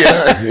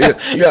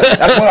 Yeah,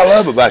 that's what I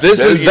love about this.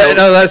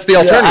 That's the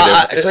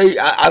alternative.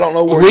 I don't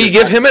know where we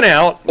give him an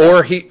out,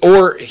 or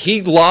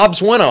he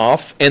lobs one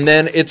off, and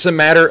then it's a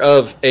matter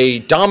of a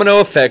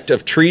domino effect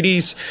of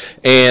treaties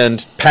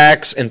and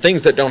pacts and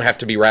things that don't have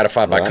to be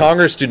ratified by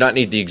Congress, do not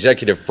need the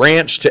executive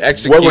branch to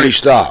execute. Where would he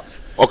stop?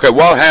 Okay,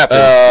 what happens?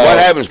 What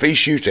happens if he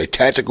shoots a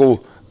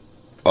tactical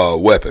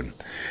weapon?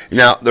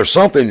 Now, there's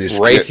something that's...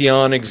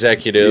 Raytheon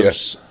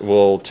executives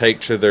will take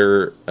to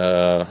their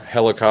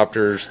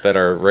helicopters that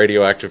are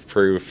radioactive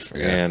proof,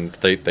 and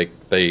they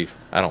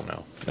I don't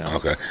know. No,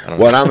 okay.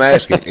 What I'm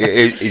asking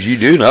is you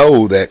do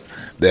know that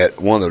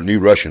one of the new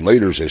Russian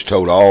leaders has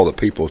told all the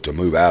people to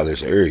move out of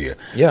this area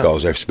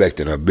because they're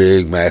expecting a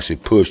big,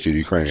 massive push to the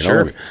Ukrainian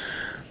army.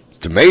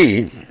 To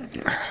me,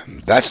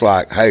 that's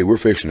like, hey, we're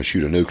fixing to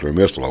shoot a nuclear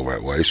missile over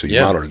that way, so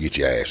you might ought to get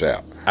your ass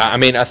out. I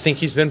mean, I think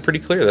he's been pretty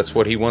clear. That's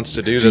what he wants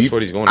to do. That's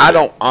what he's going to do. I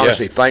don't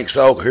honestly think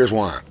so. Here's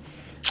why.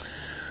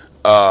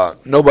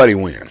 Nobody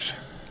wins.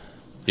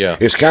 Yeah.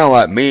 It's kind of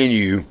like me and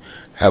you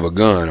have a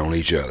gun on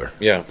each other.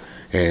 Yeah.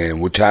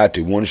 And we're tied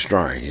to one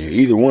string.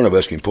 Either one of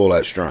us can pull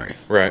that string.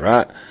 Right.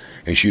 Right?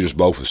 And shoot us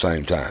both at the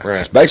same time. Right.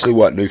 That's basically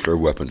what nuclear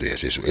weapons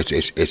is.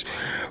 It's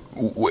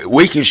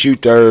we can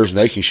shoot theirs and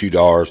they can shoot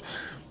ours.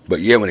 But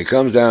when it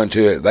comes down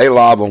to it, they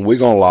lob them, we're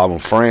going to lob them,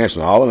 France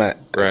and all of that.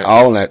 Right.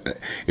 All of that,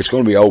 it's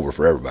going to be over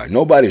for everybody.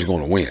 Nobody's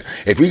going to win.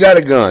 If we got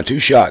a gun, 2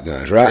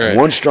 shotguns, right?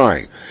 One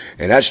string,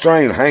 and that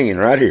string hanging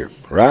right here,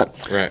 right?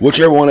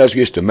 Whichever one of us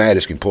gets the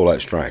maddest can pull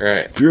that string.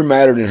 Right. If you're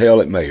madder than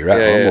hell at me,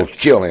 right? I'm going to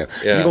kill him.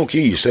 You're going to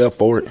kill yourself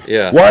for it.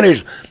 Yeah. What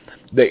is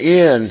the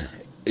end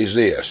is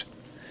this.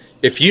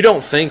 If you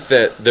don't think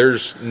that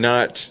there's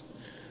not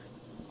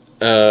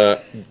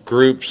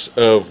groups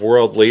of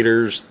world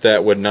leaders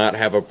that would not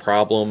have a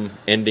problem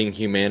ending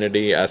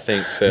humanity, I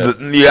think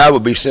that... I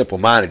would be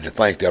simple-minded to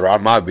think that, or I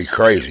might be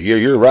crazy.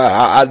 You're right.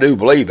 I do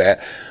believe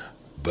that,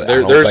 but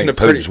I don't think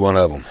Putin's one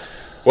of them.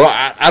 Well,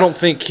 I don't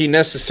think he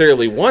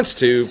necessarily wants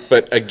to,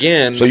 but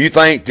again... So you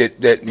think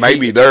that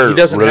maybe their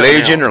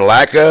religion or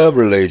lack of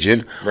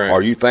religion,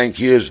 or you think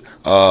his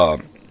the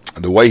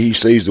way he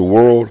sees the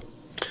world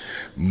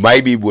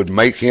maybe would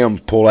make him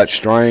pull that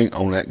string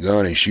on that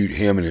gun and shoot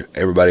him and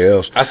everybody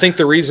else? I think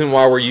the reason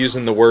why we're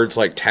using the words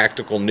like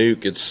tactical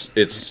nuke, it's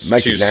to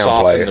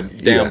soften the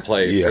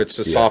downplay. It's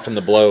to soften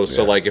the blow.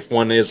 So like if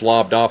one is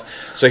lobbed off.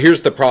 So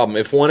here's the problem.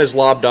 If one is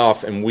lobbed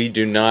off and we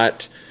do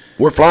not...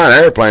 We're flying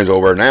airplanes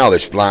over now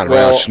that's flying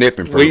around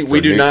sniffing for we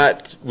do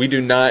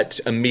not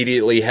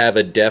immediately have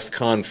a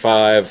DEFCON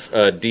 5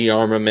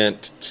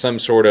 dearmament, some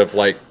sort of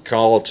like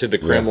call to the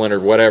Kremlin or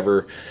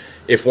whatever.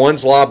 If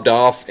one's lobbed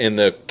off and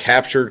the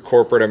captured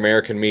corporate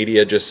American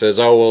media just says,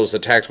 oh, well, it was a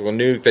tactical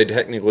nuke, they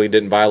technically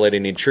didn't violate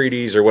any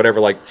treaties or whatever,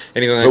 like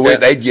anything like that. So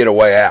they'd get a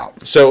way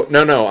out. So,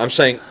 no, I'm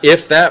saying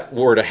if that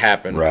were to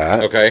happen,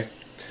 okay,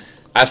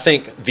 I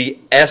think the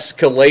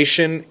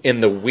escalation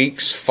in the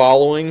weeks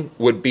following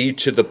would be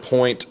to the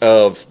point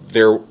of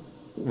there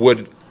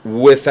would,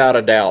 without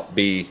a doubt,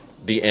 be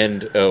the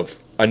end of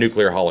a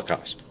nuclear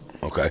holocaust.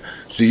 Okay.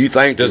 So you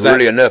think there's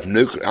really enough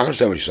nuclear? I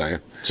understand what you're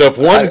saying. So if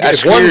one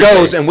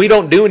goes and we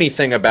don't do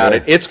anything about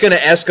it, it's going to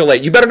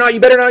escalate. You better not.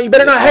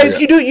 Hey, if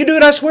you do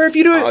it, I swear if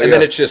you do it. And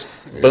then it's just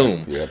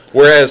boom. Yeah.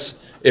 Whereas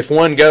if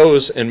one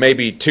goes and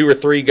maybe 2 or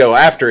 3 go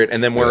after it,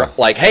 and then we're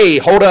like, hey,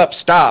 hold up,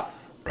 stop.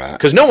 Right.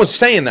 Because no one's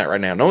saying that right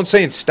now. No one's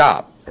saying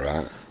stop.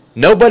 Right.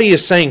 Nobody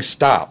is saying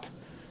stop.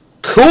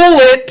 Cool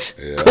it.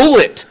 Yeah. Cool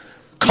it.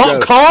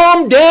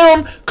 Calm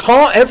down.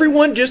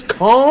 Everyone just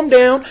calm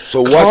down.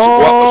 So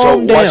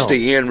what's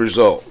the end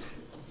result?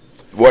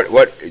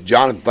 What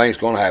Jonathan thinks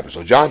going to happen?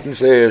 So Jonathan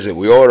says that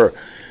we ought to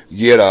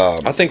get.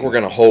 I think we're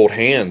going to hold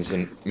hands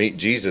and meet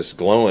Jesus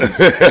glowing in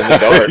the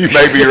dark. You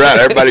may be right.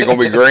 Everybody's going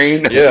to be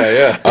green.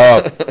 Yeah.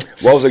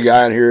 What was the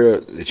guy in here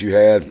that you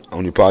had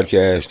on your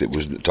podcast that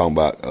was talking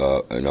about?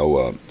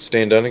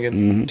 Stan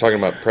Dunnigan talking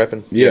about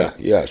prepping.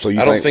 Yeah. So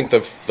I don't think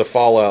the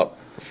fallout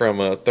from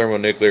a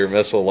thermonuclear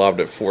missile lobbed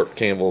at Fort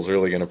Campbell is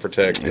really going to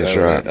protect. That's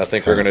right. I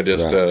think we're going to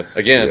just we're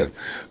going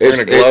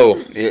to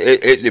glow.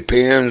 It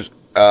depends.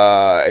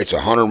 It's a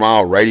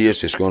 100-mile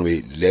radius. It's going to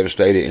be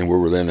devastated, and we're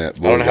within that.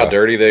 I don't know how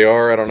dirty they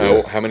are. I don't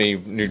know how many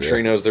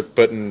neutrinos they're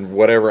putting.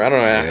 Whatever. I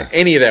don't know how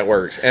any of that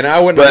works. And I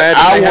wouldn't. But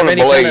I want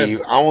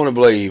to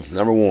believe.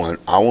 Number one,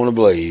 I want to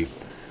believe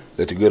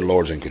that the good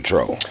Lord's in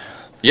control.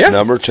 Yeah.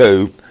 Number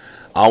two,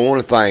 I want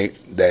to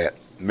think that.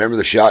 Remember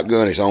the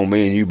shotgun? It's on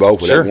me and you both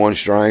with that one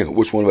string.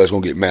 Which one of us is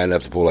going to get mad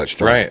enough to pull that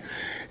string? Right.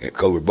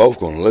 Because we're both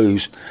going to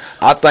lose.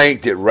 I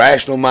think that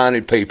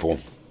rational-minded people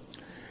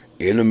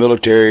in the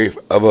military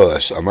of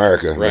us,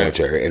 America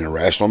military, and the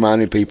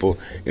rational-minded people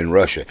in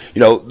Russia,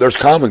 there's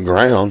common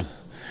ground.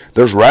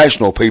 There's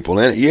rational people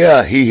in it.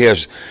 Yeah, he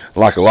has,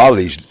 like a lot of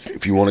these,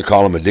 if you want to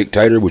call him a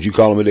dictator, would you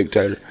call him a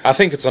dictator? I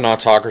think it's an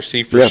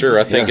autocracy for sure.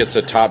 I think it's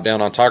a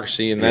top-down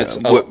autocracy, and that's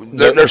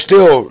there's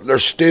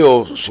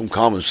still some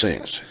common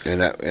sense in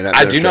that.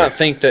 I do not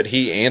think that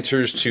he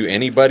answers to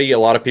anybody. A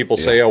lot of people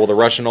say, "Oh, well, the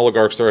Russian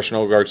oligarchs."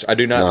 I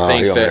do not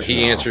think that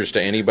he answers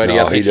to anybody.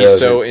 I think he's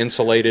so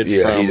insulated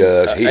from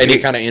any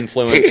kind of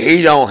influence.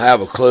 He don't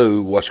have a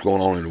clue what's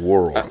going on in the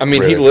world. I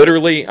mean, he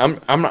literally. I'm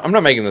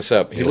not making this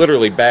up. He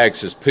literally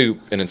bags his poop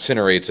and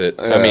incinerates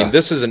it. I mean,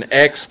 this is an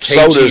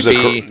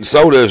ex-KGB.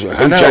 So does Hu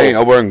Chain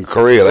over in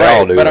Korea. They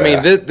all do but that.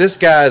 I mean, this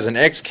guy is an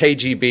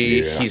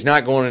ex-KGB. Yeah. He's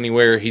not going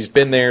anywhere. He's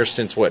been there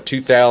since,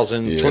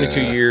 2000,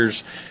 22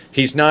 years.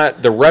 He's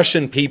not – the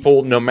Russian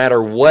people, no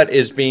matter what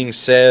is being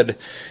said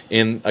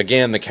in,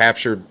 again, the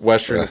captured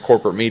Western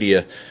corporate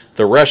media –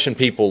 the Russian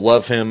people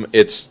love him.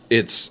 It's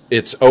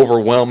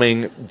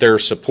overwhelming, their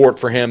support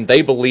for him.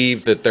 They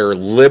believe that they're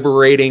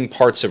liberating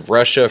parts of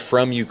Russia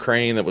from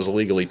Ukraine that was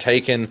illegally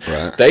taken.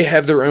 Right. They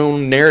have their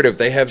own narrative.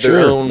 They have their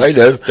own. They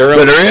do. But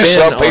there is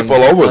some people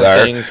over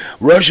there. Things.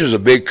 Russia's a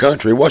big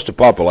country. What's the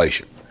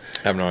population?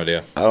 I have no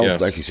idea. I don't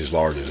think it's as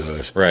large as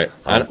us. Right.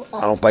 I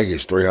don't think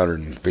it's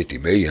 350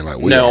 million like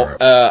we are.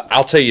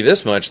 I'll tell you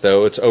this much,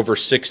 though. It's over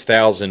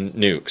 6,000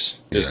 nukes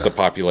is the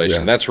population.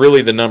 Yeah. That's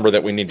really the number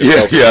that we need to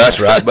focus on. Yeah, that's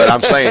right. But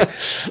I'm saying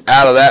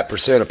out of that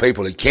percent of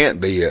people, it can't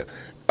be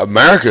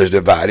America is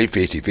divided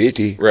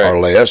 50-50 or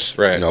less,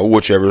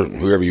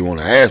 whoever you want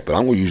to ask, but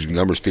I'm going to use the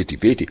numbers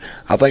 50-50.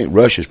 I think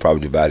Russia's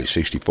probably divided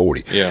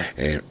 60-40,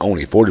 and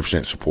only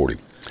 40% support him.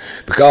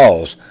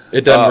 Because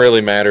it doesn't really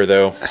matter,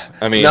 though.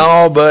 I mean,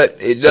 no, but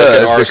it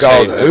does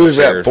because who is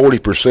that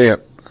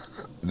 40%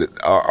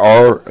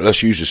 or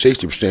let's use the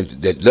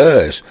 60% that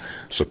does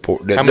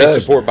support? How many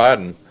support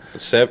Biden?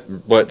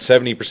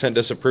 70%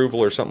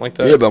 disapproval or something like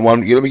that? Yeah, but let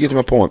me get to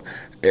my point.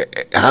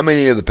 How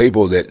many of the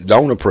people that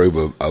don't approve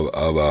of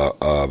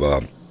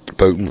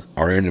Putin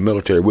are in the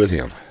military with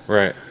him?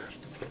 Right.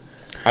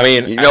 I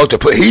mean, he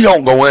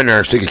don't go in there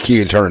and stick a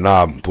key and turn a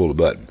knob and pull a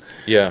button.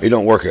 Yeah, it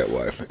don't work that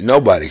way.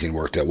 Nobody can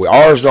work that way.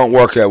 Ours don't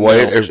work that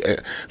way. No.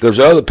 There's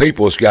other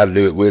people that's got to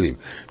do it with him.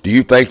 Do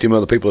you think them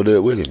other people will do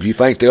it with him? Do you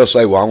think they'll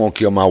say, "Well, I'm going to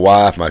kill my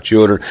wife, my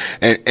children,"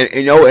 and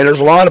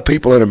there's a lot of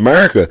people in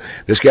America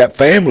that's got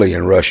family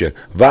in Russia,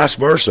 vice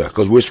versa,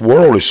 because this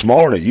world is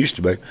smaller than it used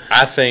to be.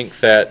 I think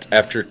that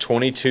after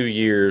 22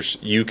 years,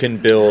 you can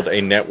build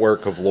a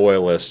network of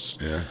loyalists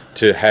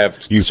to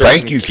have. You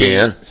think you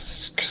can?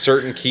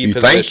 Certain key you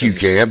positions. You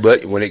think you can,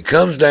 but when it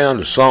comes down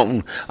to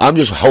something, I'm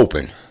just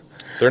hoping.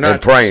 They're not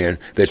and praying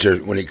that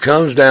when it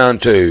comes down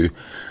to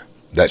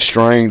that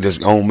string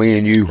that's on me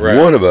and you,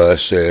 one of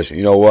us says,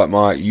 "You know what,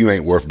 Mike, you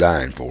ain't worth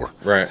dying for."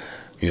 Right.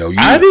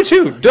 I do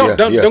too. Don't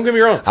get me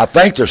wrong. I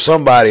think there's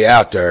somebody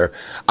out there.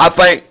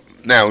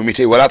 Now let me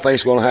tell you what I think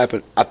is going to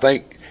happen. I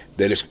think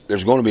that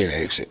there's going to be an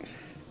exit,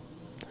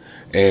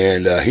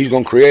 and he's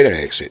going to create an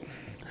exit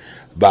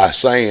by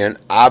saying,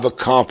 "I've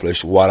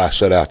accomplished what I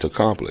set out to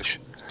accomplish."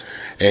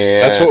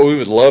 And that's what we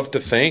would love to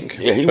think.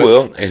 Yeah, he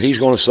will, and he's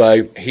going to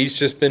say he's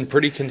just been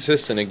pretty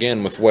consistent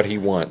again with what he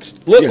wants.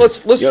 Let me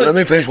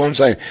finish what I'm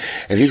saying.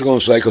 And he's going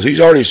to say, because he's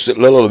already a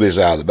little bit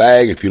out of the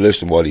bag. If you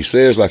listen to what he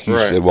says, like you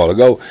said a while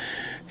ago,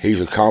 he's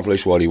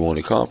accomplished what he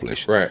wanted to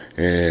accomplish. Right.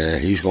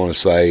 And he's going to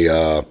say,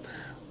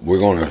 we're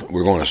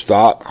going to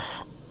stop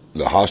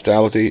the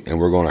hostility, and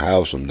we're going to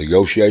have some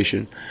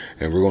negotiation,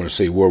 and we're going to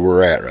see where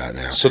we're at right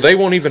now. So they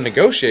won't even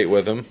negotiate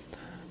with him.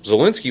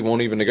 Zelensky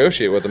won't even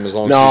negotiate with him as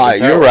long as No, he's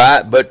in power. you're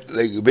right, but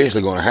they're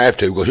eventually going to have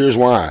to, because here's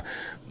why.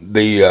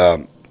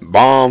 The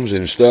bombs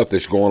and stuff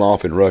that's going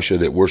off in Russia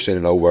that we're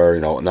sending over,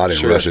 not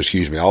in Russia,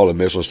 excuse me, all the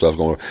missile stuff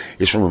going on,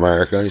 it's from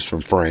America, it's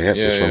from France,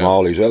 it's from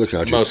all these other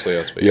countries. Mostly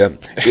us. Yeah,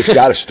 it's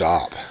got to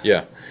stop.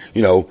 Yeah.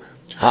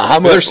 How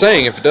much? They're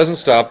saying if it doesn't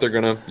stop, they're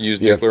going to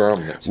use nuclear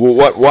armaments.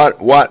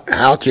 Well,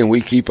 how can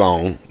we keep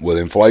on with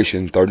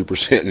inflation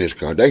 30% in this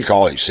country? They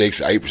call it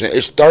 6 or 8%.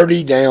 It's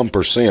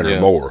 30%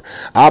 or more.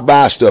 I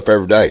buy stuff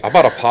every day. I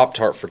bought a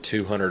Pop-Tart for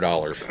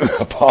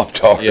 $200. A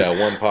Pop-Tart? Yeah,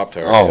 one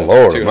Pop-Tart. Oh,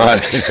 Lord.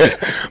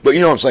 But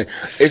you know what I'm saying?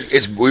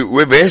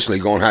 We're eventually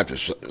going to have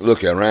to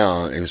look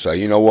around and say,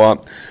 you know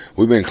what?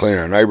 We've been cleaning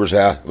our neighbor's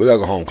house. We got to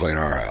go home and clean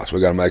our house. We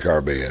got to make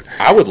our bed.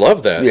 I would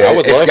love that. Yeah, I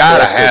would it's got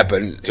to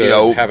happen.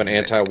 To have an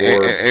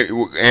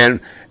anti-war. And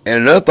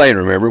another thing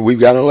to remember, we've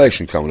got an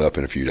election coming up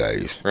in a few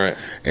days. Right.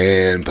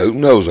 And Putin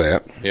knows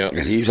that. Yeah. And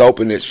he's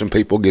hoping that some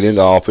people get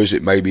into office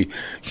that maybe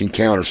can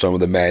counter some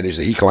of the madness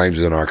that he claims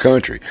is in our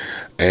country.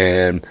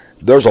 And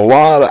there's a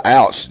lot of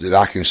outs that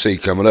I can see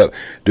coming up.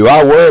 Do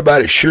I worry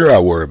about it? Sure, I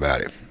worry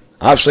about it.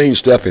 I've seen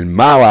stuff in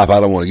my life I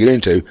don't want to get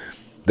into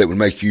that would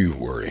make you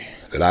worry.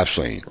 That I've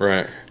seen,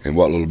 right, and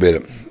what little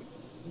bit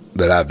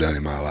that I've done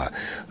in my life,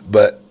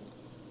 but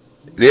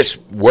this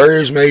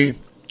worries me.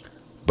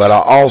 But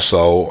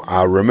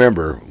I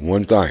remember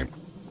one thing: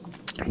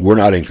 we're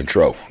not in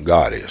control.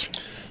 God is.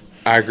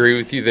 I agree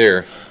with you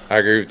there.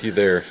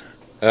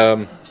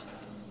 But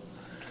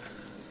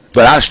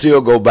I still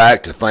go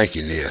back to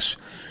thinking this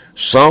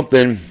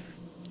something.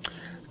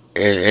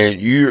 And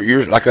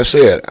you're like I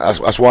said, that's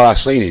what I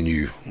seen in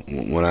you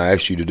when I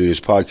asked you to do this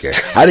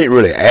podcast. I didn't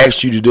really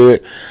ask you to do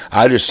it.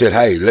 I just said,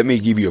 hey, let me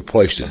give you a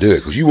place to do it,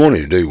 because you wanted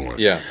to do one.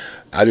 Yeah.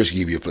 I just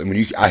give you a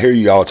place. I hear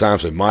you all the time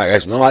say,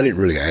 Mike, no, I didn't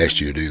really ask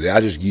you to do that.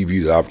 I just give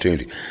you the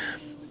opportunity.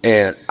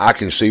 And I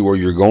can see where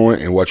you're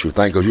going and what you're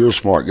thinking, because you're a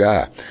smart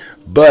guy.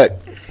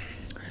 But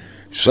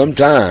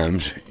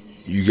sometimes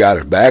you got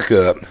to back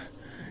up,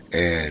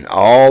 and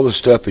all the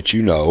stuff that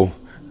you know,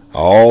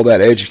 all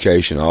that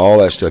education, all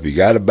that stuff, you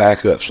got to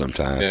back up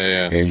sometimes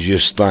and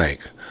just think,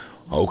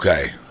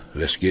 okay,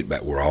 let's get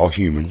back. We're all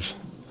humans.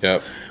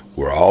 Yep.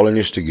 We're all in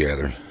this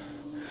together.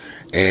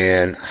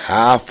 And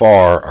how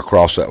far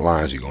across that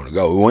line is he going to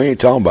go? We ain't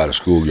talking about a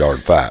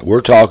schoolyard fight.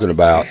 We're talking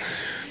about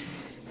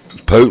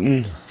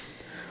Putin.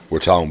 We're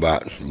talking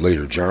about the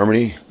leader of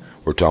Germany.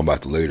 We're talking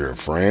about the leader of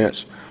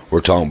France. We're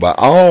talking about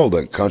all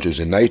the countries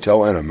in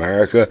NATO and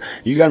America.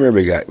 You got to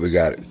remember, we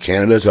got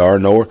Canada to our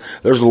north.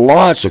 There's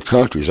lots of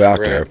countries out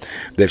there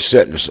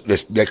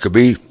that could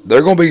be.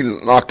 They're going to be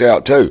knocked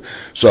out too.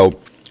 So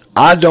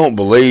I don't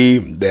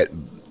believe that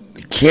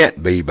it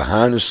can't be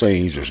behind the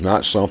scenes. There's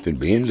not something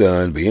being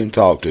done, being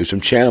talked to. Some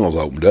channels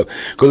opened up,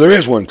 because there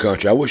is one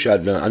country. I wish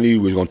I'd done. I knew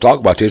you was going to talk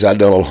about this. I'd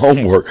done a little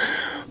homework.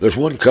 There's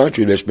one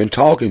country that's been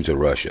talking to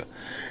Russia,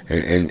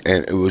 and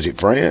was it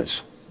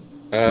France?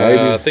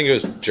 I think it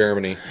was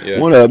Germany. Yeah,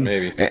 one of them.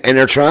 Maybe. And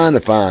they're trying to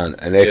find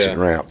an exit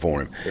ramp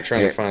for him. They're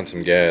trying to find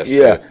some gas.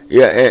 Yeah,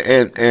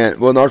 and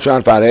they're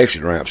trying to find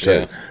exit ramps too.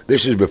 Yeah.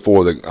 This is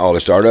before all the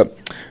startup.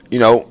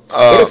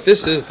 What if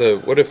this is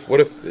what if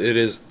it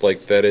is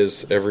like that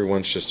is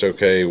everyone's just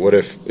okay? What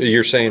if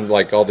you're saying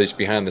like all these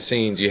behind the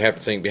scenes? You have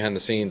to think behind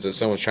the scenes that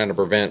someone's trying to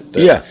prevent.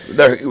 Yeah,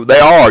 they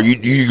are.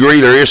 You agree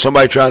there is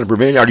somebody trying to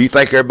prevent it, or do you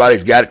think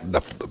everybody's got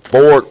the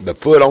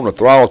foot on the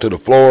throttle to the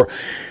floor?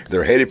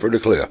 They're headed for the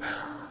cliff.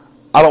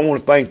 I don't want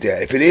to think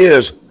that. If it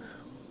is,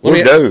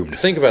 we're doomed.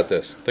 Think about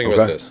this. Think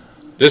about this.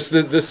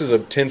 This is a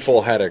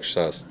tinfoil hat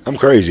exercise. I'm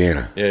crazy, ain't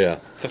I? Yeah.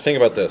 Think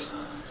about this.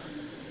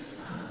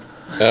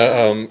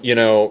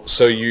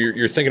 So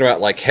you're thinking about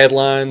like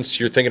headlines,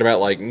 you're thinking about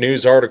like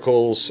news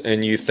articles,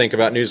 and you think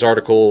about news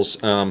articles.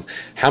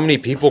 How many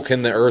people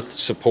can the Earth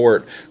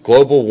support?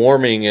 Global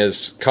warming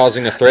is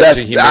causing a threat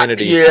to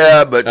humanity.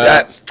 But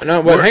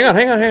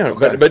hang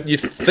on. Okay. But you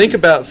think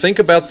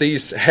about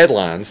these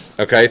headlines.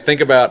 Okay, think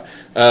about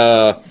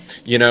the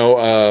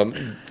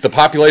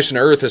population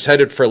of Earth is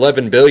headed for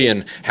 11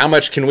 billion. How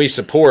much can we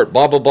support?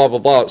 Blah blah blah blah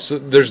blah. So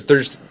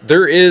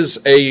there is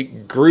a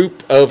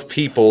group of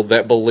people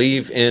that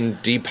believe in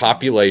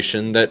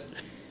depopulation.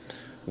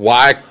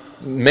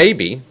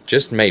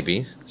 Just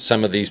maybe,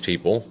 some of these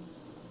people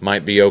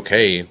might be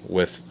okay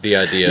with the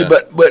idea.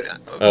 But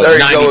of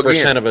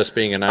 90% of us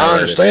being annihilated. I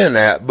understand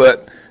that,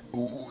 but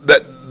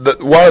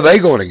what are they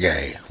going to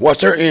gain?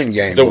 What's their end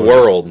game? The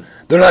world.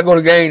 They're not going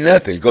to gain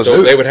nothing, because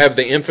they would have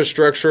the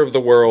infrastructure of the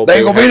world. There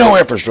ain't going to be no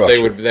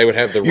infrastructure. They would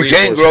have the resources. You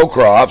can't grow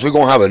crops. We're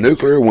going to have a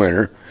nuclear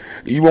winter.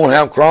 You won't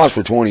have crops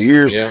for 20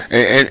 years. Yeah.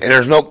 And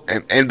there's no,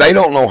 and they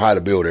don't know how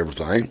to build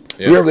everything.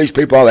 Yeah. Whoever these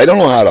people are, they don't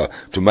know how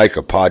to make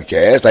a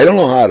podcast. They don't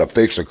know how to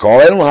fix a car.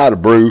 They don't know how to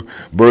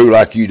brew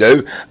like you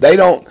do. They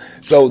don't.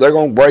 So they're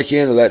going to break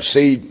into that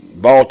seed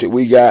vault that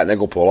we got, and they're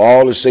going to pull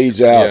all the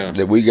seeds out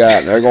that we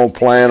got, and they're going to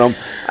plant them.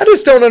 I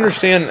just don't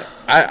understand.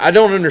 I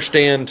don't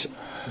understand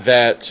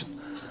that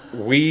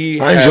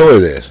I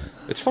enjoy this.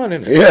 It's fun,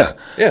 isn't it? Yeah.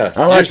 Yeah.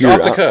 I like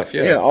off the cuff.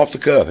 Yeah. Yeah, off the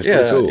cuff. It's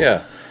pretty cool.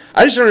 Yeah.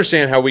 I just don't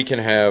understand how we can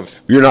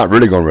have. You're not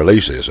really going to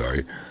release this, are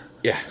you?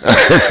 Yeah.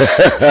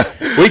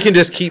 We can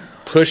just keep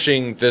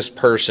pushing this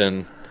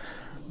person,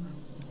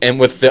 and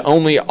with the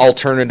only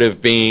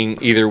alternative being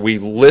either we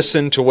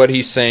listen to what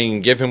he's saying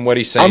and give him what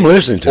he's saying. I'm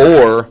listening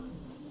to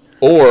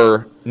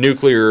or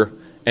nuclear,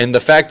 and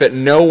the fact that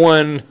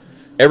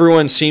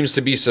everyone seems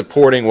to be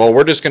supporting, well,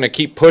 we're just going to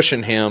keep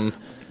pushing him.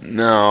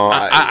 No,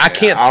 I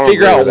can't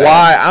figure out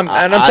why. I'm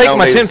taking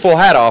my tinfoil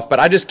hat off,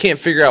 but I just can't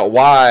figure out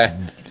why.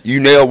 You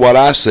nailed what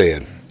I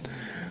said.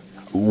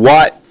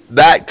 What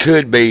that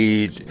could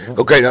be.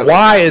 Okay. Now,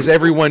 why is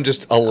everyone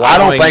just allowing I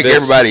don't think this?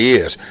 everybody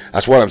is.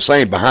 That's what I'm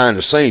saying behind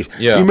the scenes.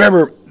 Yeah. You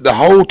remember the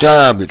whole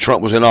time that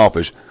Trump was in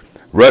office,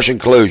 Russian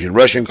collusion.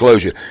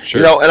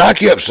 Sure. And I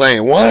kept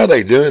saying, why are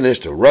they doing this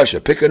to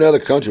Russia? Pick another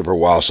country for a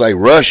while. Say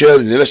Russia,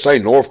 and then let's say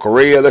North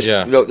Korea. Let's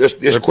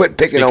quit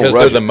picking on Russia. Because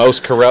they're the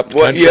most corrupt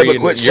country. Yeah, but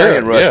quit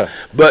saying Russia.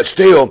 Yeah. But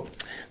still,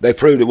 they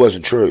proved it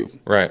wasn't true.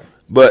 Right.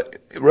 But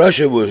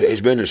Russia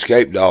has been the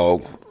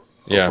scapegoat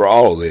for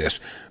all of this.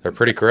 They're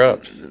pretty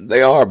corrupt.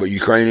 They are, but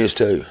Ukraine is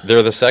too.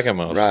 They're the second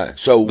most. Right.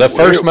 So the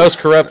first most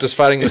corrupt is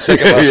fighting the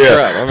second most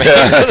corrupt. I mean,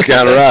 that's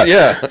kind of right.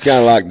 Yeah. Kind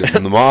of like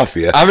the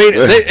mafia. I mean,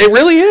 it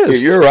really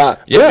is. You're right.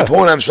 Yeah. But the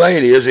point I'm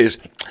saying is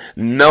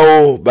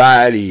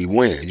nobody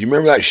wins. You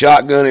remember that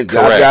shotgun that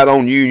I got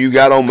on you, you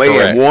got on me,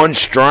 and one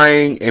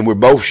string, and we're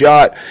both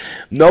shot?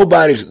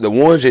 Nobody's the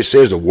ones that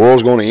says the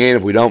world's going to end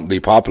if we don't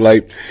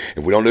depopulate,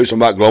 if we don't do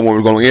something about global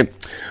warming, we're going to end.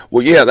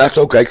 Well, yeah, that's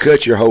okay.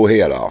 Cut your whole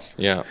head off.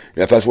 Yeah.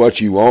 If that's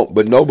what you want,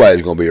 but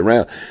nobody's going to be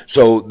around.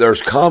 So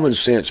there's common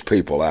sense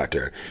people out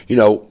there.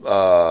 You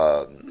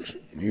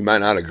might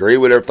not agree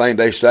with everything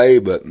they say,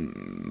 but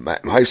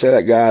how you say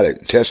that guy,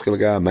 that Tesla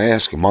guy,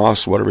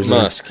 Moss, whatever his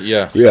name? Musk,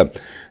 yeah. Yeah.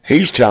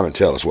 He's trying to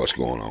tell us what's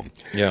going on.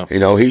 Yeah.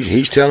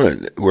 He's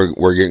telling it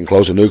we're getting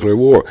close to nuclear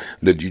war.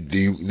 Do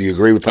you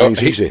agree with things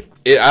he said?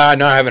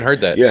 No, I haven't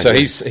heard that. Yeah, so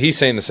he's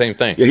saying the same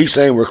thing. Yeah, he's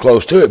saying we're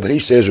close to it, but he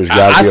says there's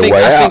got to be a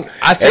way out.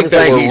 I think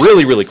that we're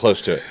really, really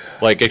close to it,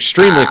 like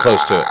extremely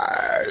close to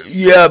it.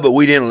 Yeah, but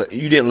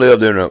you didn't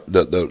live during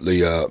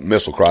the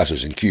missile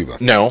crisis in Cuba.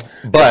 No,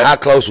 but how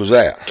close was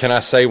that? Can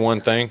I say one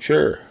thing?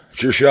 Sure.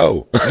 It's your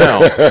show.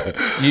 No.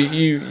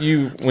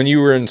 You when you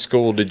were in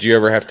school, did you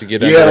ever have to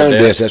get under a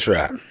desk? Yes, that's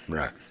right.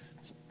 Right.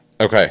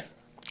 Okay.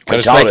 Can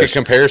I just make a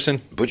comparison?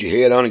 Put your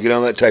head on and get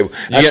on that table.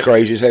 That's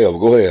crazy as hell. But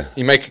go ahead.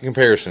 You make a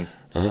comparison.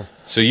 Uh-huh.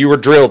 So you were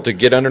drilled to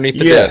get underneath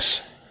the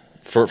desk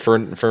for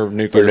nuclear. For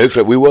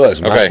nuclear, we was.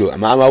 My school.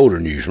 I'm older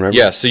than you, remember?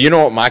 Yeah. So you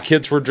know what my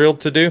kids were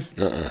drilled to do?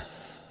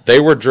 They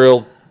were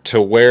drilled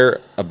to wear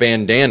a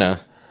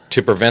bandana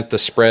to prevent the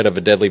spread of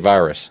a deadly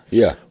virus.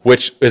 Yeah.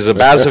 Which is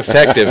about as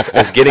effective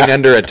as getting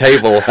under a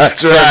table.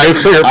 That's right. A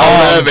nuclear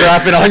bomb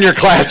dropping on your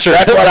classroom.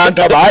 That's what I'm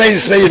talking about. I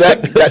didn't see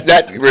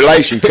that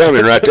relation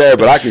coming right there,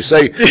 but I can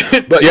see.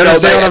 But you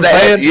understand what I'm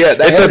saying? Yeah.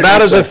 It's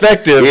about as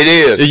effective. It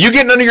is. You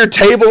getting under your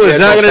table is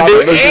not going to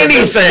do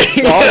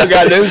anything. So all we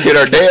got to do is get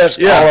our desk,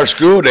 all our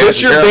school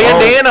desks. Put your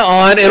bandana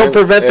on. It'll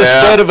prevent the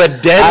spread of a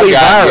deadly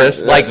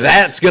virus. Like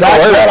that's going to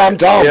work. That's what I'm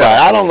talking about.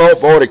 I don't know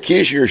if I ought to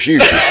kiss you or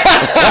shoot you.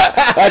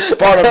 That's the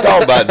part I'm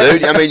talking about,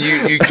 dude. I mean,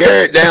 you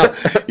carry it down.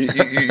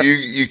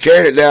 You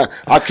carried it down.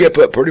 I kept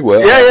up pretty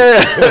well.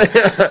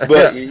 Yeah.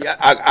 But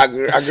I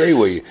agree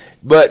with you.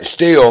 But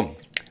still,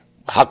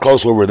 how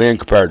close were we then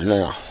compared to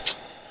now?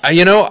 I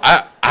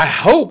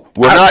hope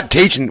we're not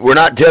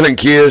telling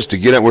kids to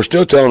get up. We're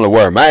still telling them to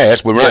wear a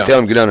mask, but we're not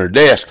telling them to get under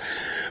their desk.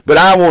 But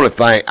I want to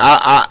think.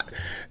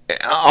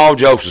 All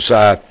jokes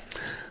aside,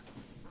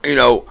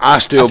 I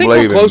still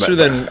believe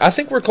I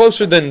think we're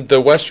closer than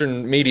the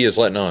Western media is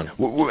letting on.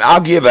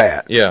 I'll give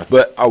that. Yeah.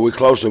 But are we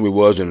closer than we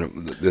was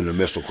in the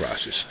missile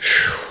crisis?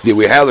 Did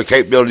we have the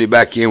capability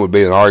back in would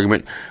be an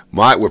argument.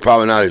 Mike, we're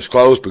probably not as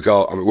close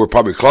we're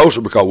probably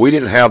closer because we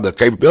didn't have the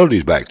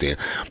capabilities back then.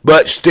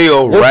 But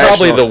still, we're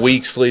probably the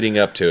weeks leading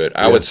up to it.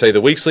 I would say the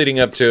weeks leading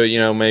up to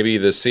it, maybe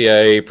the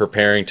CIA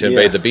preparing to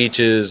invade the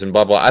beaches and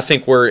blah, blah. I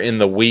think we're in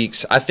the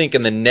weeks. I think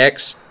in the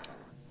next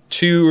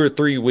 2 or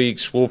 3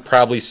 weeks, we'll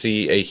probably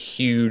see a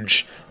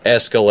huge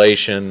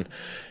escalation,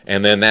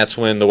 and then that's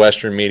when the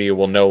Western media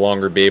will no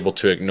longer be able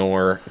to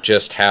ignore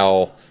just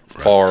how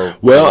far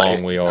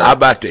along we are. How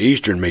about the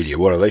Eastern media?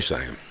 What are they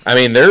saying? I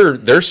mean,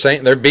 they're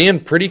saying they're being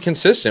pretty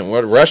consistent.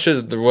 What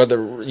Russia,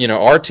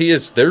 RT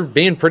is, they're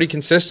being pretty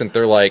consistent.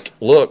 They're like,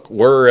 look,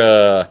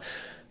 we're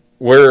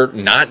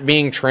not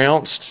being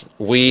trounced.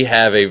 We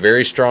have a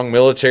very strong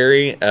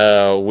military.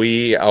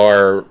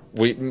 Our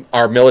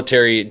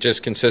military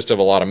just consists of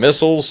a lot of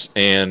missiles,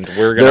 and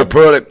we're going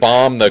to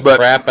bomb the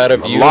crap out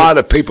of you. A lot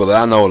of people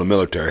that I know in the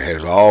military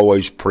has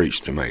always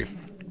preached to me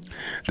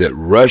that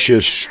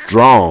Russia's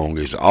strong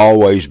has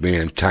always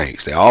been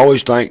tanks. They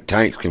always think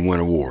tanks can win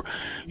a war.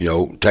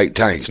 Take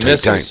tanks,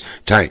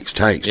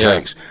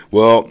 tanks.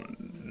 Well,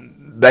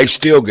 they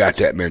still got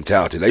that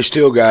mentality. They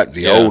still got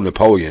the old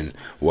Napoleon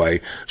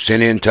way.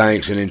 Send in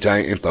tanks, and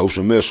throw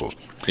some missiles.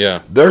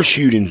 Yeah. They're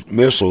shooting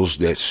missiles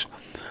that's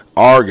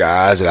are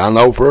guys that I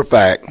know for a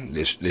fact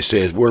that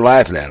says we're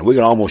laughing at them. We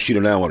can almost shoot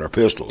them down with our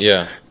pistols.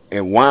 Yeah.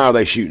 And why are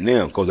they shooting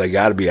them? Because they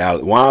got to be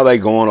out. Why are they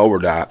going over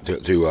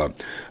to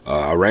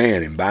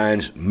Iran and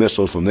buying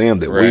missiles from them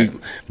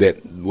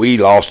that we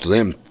lost to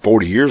them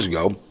 40 years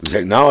ago? The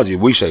technology,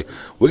 we say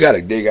we got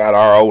to dig out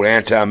our old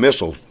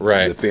anti-missile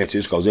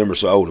defenses because them are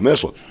so old a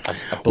missile. I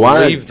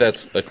believe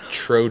that's a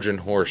Trojan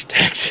horse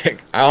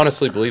tactic. I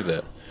honestly believe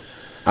that.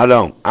 I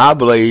don't. I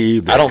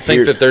believe that. I don't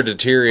think that they're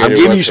deteriorated. I'm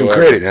giving you some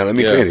credit now. Let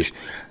me finish.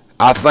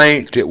 I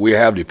think that we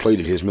have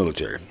depleted his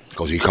military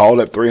because he called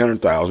up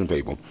 300,000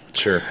 people.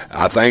 Sure.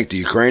 I think the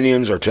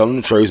Ukrainians are telling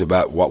the truth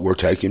about what we're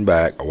taking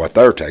back or what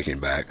they're taking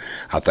back.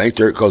 I think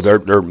because they're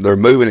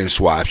moving in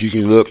swipes. You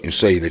can look and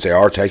see that they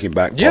are taking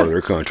back part of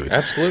their country.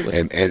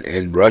 Absolutely.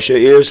 And Russia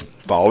is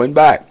falling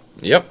back.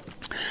 Yep.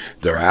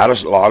 They're out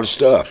of a lot of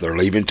stuff. They're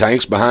leaving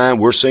tanks behind.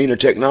 We're seeing their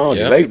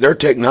technology. Yep. Their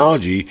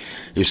technology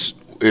is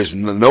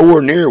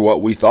nowhere near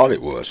what we thought it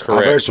was.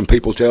 Correct. I've heard some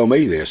people tell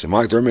me this, and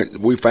Mike,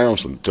 we found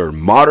their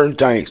modern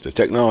tanks. The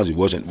technology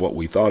wasn't what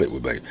we thought it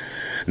would be.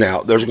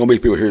 Now, there's going to be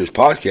people hear this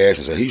podcast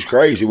and say, he's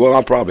crazy. Well,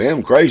 I probably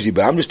am crazy,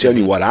 but I'm just telling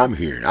you what I'm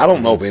hearing. I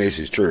don't know if any of this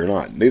is true or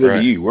not. Neither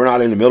do you. We're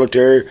not in the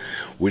military.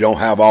 We don't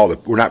have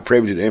we're not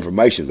privy to the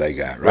information they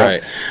got,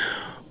 right?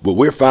 But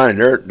we're finding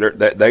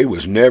that they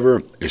was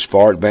never as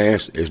far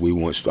advanced as we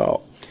once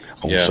thought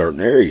on certain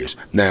areas.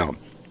 Now,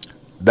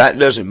 that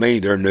doesn't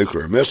mean they're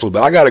nuclear missiles,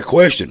 but I got a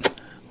question.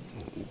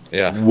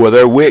 Yeah. Will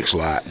their wicks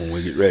light when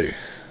we get ready?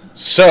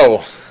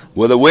 So,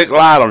 will the wick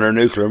light on their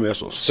nuclear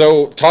missiles?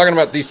 So, talking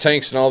about these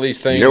tanks and all these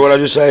things. You hear what I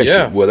just said?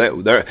 Yeah. Well,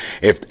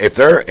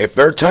 if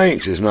their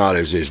tanks is not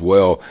as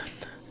well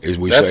as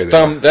we say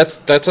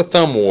that's a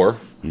thumb war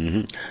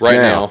right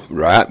now.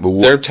 Right.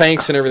 But their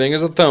tanks and everything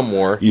is a thumb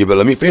war. Yeah, but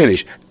let me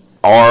finish.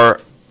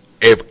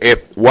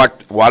 If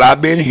what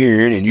I've been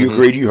hearing, and you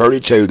agreed, you heard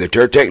it too, that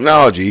their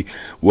technology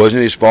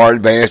wasn't as far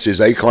advanced as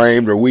they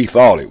claimed or we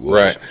thought it was.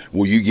 Right.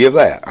 Will you give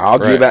that? I'll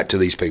give that to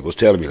these people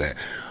telling me that.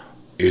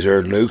 Is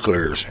their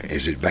nuclears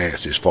as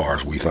advanced as far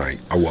as we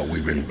think, or what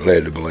we've been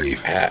led to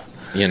believe?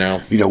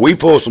 We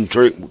pulled some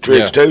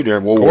tricks too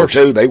during World War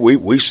II.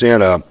 We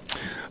sent a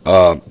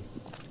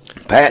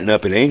Patton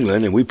up in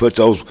England, and we put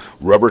those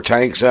rubber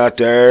tanks out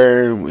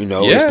there.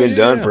 It's been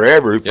done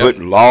forever.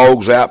 Putting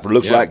logs out for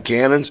looks like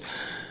cannons.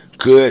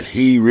 Could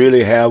he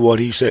really have what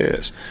he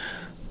says?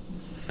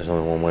 There's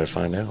only one way to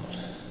find out.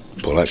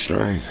 Pull that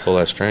string.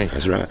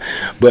 That's right.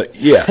 But,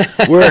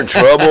 we're in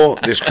trouble.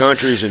 This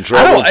country's in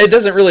trouble. It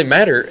doesn't really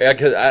matter.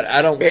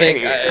 I don't think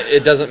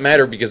it doesn't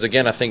matter because,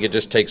 again, I think it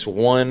just takes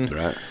one.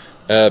 Right.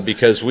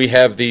 Because we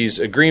have these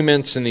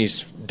agreements and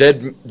these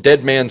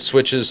dead man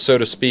switches, so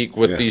to speak,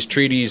 with these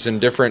treaties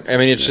and different. I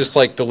mean, it's just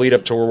like the lead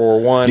up to World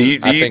War One.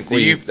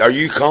 Are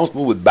you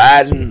comfortable with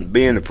Biden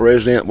being the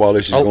president while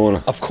this is going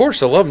on? Of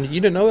course, I love him.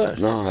 You didn't know that?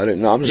 No, I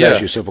didn't know. I'm just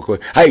asking you a simple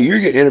question. Hey, you're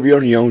getting interviewed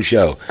on your own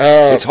show.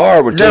 It's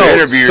hard when two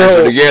interviewers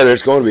are together.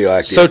 It's going to be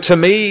like this. So to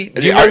me,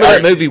 do you remember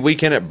that movie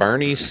Weekend at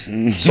Bernie's?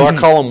 So I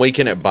call them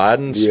Weekend at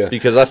Biden's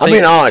because I think. I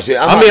mean, honestly.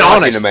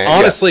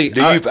 Honestly,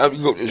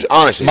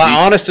 honestly, my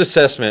honest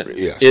assessment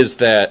is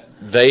that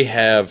they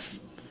have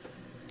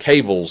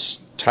cables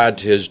tied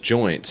to his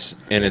joints,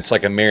 and it's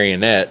like a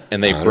marionette,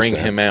 and they bring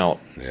him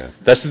out. Yeah,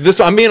 that's this.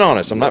 I'm being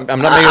honest. I'm not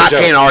making a joke. I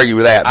can't argue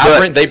with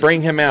that. They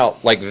bring him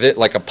out like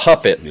a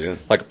puppet,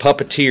 like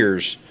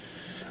puppeteers,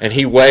 and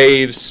he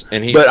waves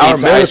and he. But our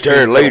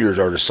military leaders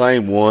are the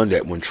same one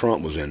that when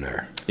Trump was in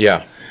there.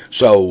 Yeah.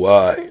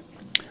 So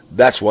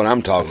that's what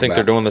I'm talking about. I think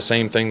they're doing the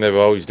same thing they've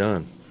always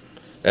done,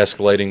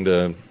 escalating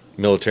the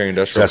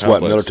military-industrial complex.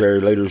 That's what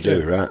military leaders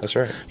do, right? That's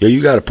right. Yeah,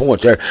 you got a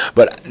point there.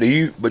 But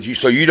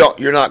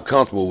you're not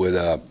comfortable with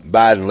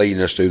Biden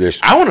leading us through this?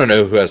 I want to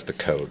know who has the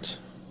codes.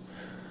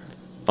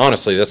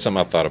 Honestly, that's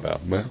something I've thought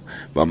about. Well,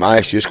 I'm gonna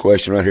ask you this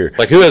question right here.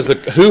 Like, who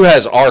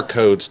has our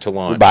codes to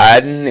launch?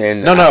 Biden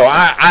and no,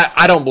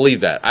 I don't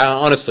believe that.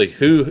 Honestly,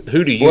 who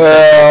do you?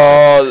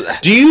 Well,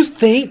 do you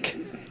think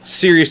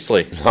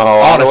seriously? No,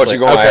 I know what you're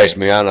going to ask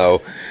me. I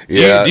know.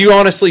 Yeah. Do you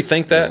honestly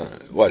think that?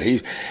 What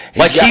he's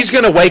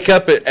going to wake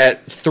up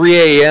at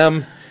 3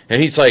 a.m.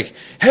 and he's like,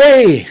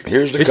 "Hey,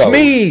 it's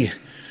me,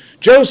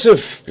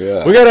 Joseph.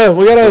 Yeah. We gotta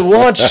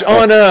launch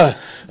on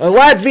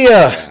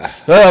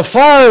Latvia,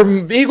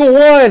 Fire Eagle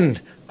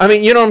 1." I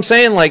mean, you know what I'm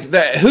saying? Like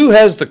that. Who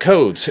has the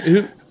codes?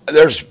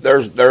 There's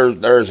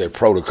a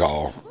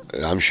protocol.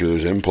 I'm sure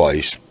is in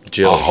place.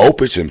 Jill. I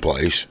hope it's in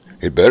place.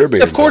 It better be.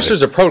 Of course,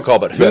 there's a protocol,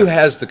 but who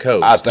has the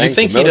codes? I think you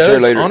think he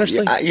does, leader,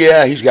 honestly?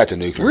 Yeah, he's got the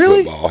nuclear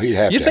football. He'd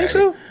have to. You think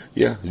so?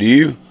 Yeah. Do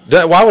you?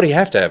 Why would he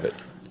have to have it?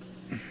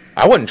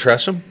 I wouldn't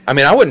trust him. I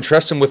mean, I wouldn't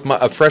trust him with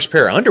a fresh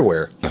pair of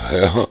underwear.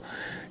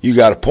 You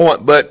got a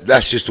point, but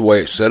that's just the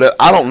way it's set up.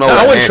 I don't know.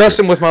 I wouldn't trust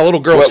him with my little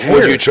girl's hair.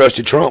 Would you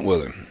trust Trump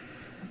with him?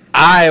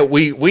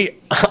 We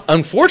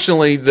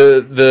unfortunately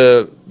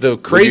the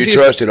craziest. Would you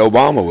trusted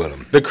Obama with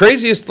him? The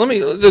craziest.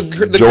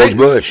 George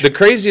Bush. The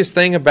craziest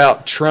thing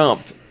about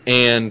Trump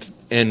and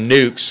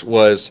nukes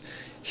was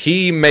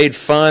he made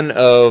fun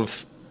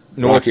of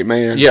Rocket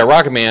Man. Yeah,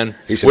 Rocket Man.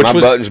 He said my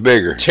button's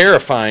bigger.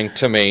 Terrifying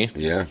to me.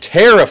 Yeah.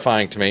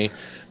 Terrifying to me.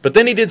 But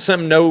then he did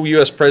something no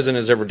U.S. president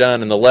has ever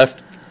done, and the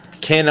left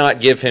cannot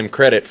give him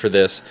credit for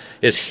this,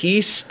 is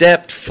he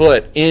stepped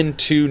foot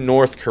into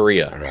North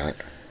Korea. Right.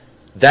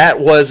 That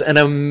was an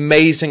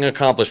amazing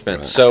accomplishment.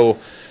 Right.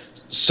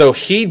 So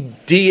he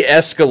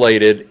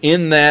de-escalated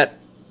in that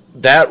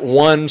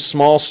one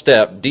small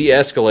step,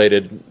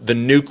 de-escalated the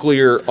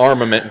nuclear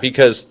armament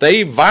because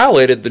they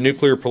violated the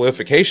Nuclear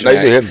Proliferation Act.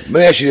 They did. Let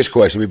me ask you this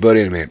question. Let me butt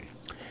in a minute.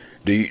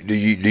 Do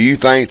you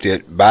think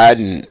that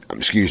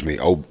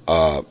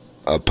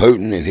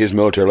Putin and his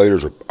military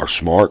leaders are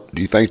smart?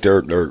 Do you think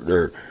they're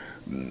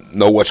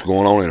know what's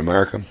going on in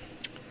America?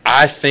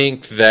 I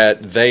think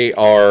that they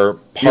are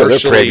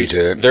partially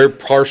they're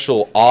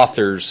partial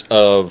authors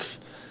of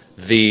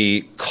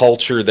the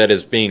culture that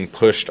is being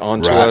pushed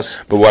onto us.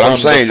 But what I'm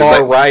saying, the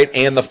far right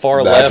and the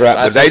far left. Right.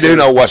 But they do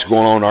know what's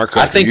going on in our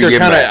country.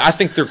 I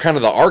think they're kind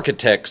of the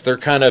architects. They're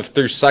kind of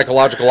through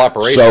psychological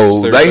operations.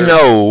 So they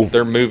know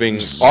they're moving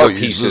art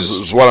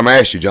pieces. So what I'm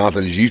asking you,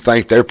 Jonathan, is you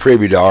think they're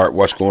privy to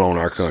what's going on in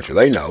our country?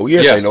 They know.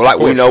 Yes, they know. Like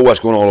we know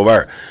what's going on over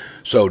there.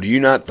 So do you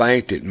not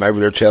think that maybe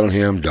they're telling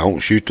him, don't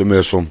shoot the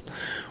missile,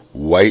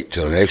 wait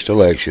till the next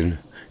election,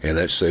 and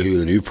let's see who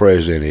the new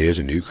president is,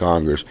 the new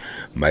Congress.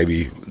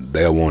 Maybe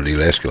they'll want to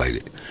de-escalate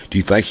it. Do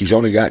you think he's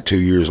only got 2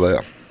 years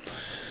left?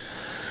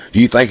 Do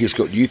you think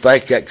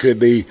that could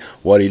be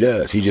what he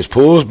does? He just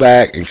pulls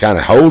back and kind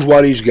of holds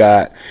what he's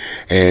got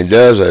and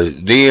does a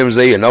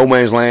DMZ, a no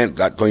man's land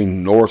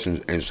between North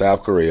and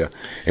South Korea,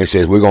 and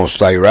says we're going to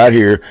stay right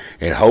here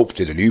and hope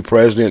that the new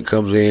president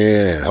comes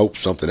in and hope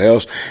something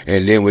else,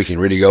 and then we can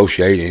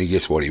renegotiate and he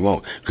gets what he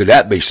wants. Could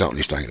that be something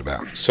he's thinking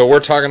about? So we're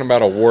talking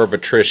about a war of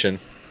attrition.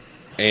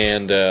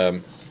 And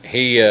we're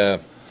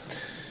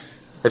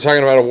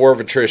talking about a war of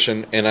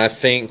attrition, and I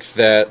think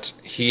that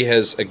he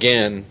has,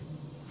 again,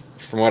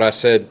 from what I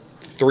said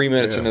 3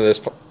 minutes into this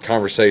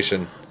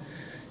conversation,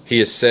 he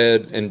has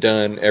said and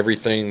done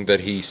everything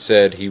that he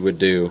said he would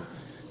do.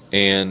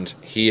 And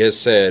he has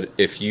said,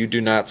 if you do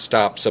not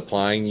stop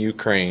supplying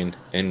Ukraine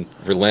and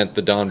relent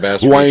the Donbass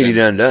region... Why ain't he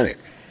done it?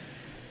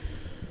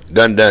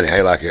 Done it. How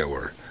you like that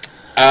word?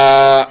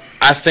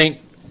 I think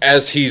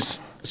as he's...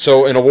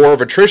 So in a war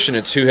of attrition,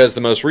 it's who has the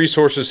most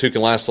resources, who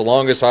can last the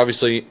longest,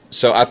 obviously.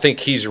 So I think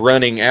he's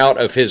running out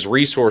of his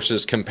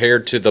resources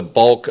compared to the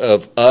bulk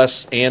of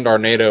us and our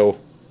NATO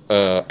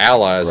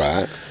allies.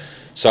 Right.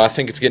 So I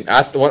think it's getting...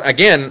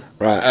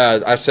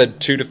 I said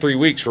 2 to 3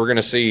 weeks, we're going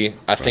to see,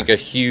 I think, a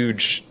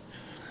huge...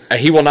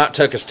 he will not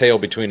tuck his tail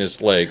between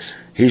his legs.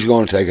 He's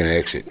going to take an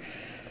exit.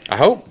 I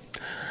hope.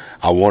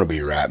 I want to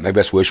be right. Maybe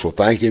that's wishful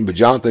thinking. But,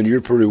 Jonathan, you're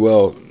pretty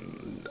well...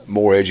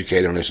 more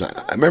educated on this.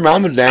 Remember,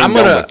 I'm a damn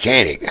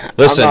mechanic.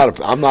 Listen,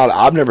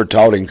 I've never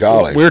taught in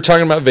college. We were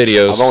talking about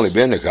videos. I've only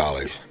been to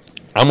college.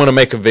 I'm going to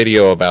make a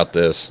video about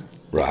this.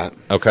 Right.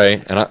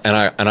 Okay. And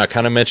I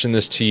kind of mentioned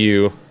this to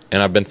you,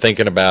 and I've been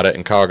thinking about it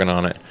and cogging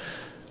on it.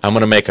 I'm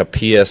going to make a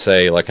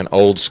PSA, like an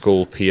old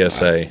school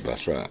PSA. Right.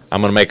 That's right.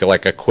 I'm going to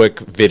make a quick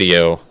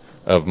video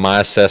of my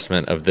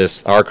assessment of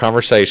our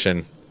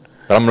conversation.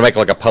 But I'm going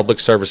to make a public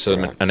service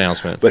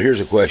announcement. But here's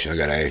a question I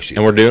got to ask you.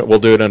 And we'll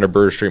do it under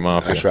Brewer Street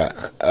Mafia. That's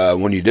right.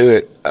 When you do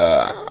it,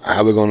 how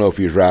are we going to know if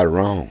you was right or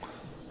wrong?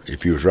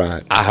 If you was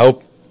right. I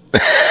hope.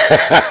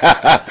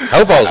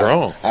 I was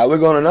wrong. How are we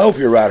going to know if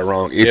you're right or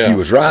wrong? If you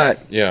was right.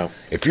 Yeah.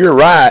 If you're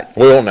right.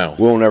 We won't know.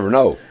 We'll never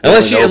know.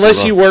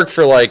 Unless you work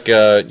for I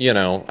don't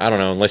know,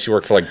 unless you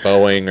work for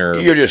Boeing or.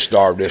 You're just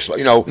starved this.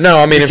 No,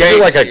 I mean, if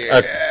you're like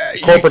a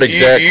corporate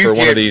exec for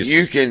one of these.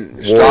 You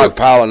can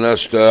stockpile enough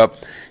stuff.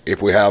 If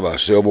we have a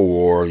civil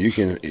war, you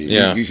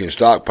can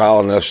stockpile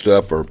enough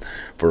stuff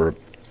for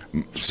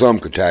some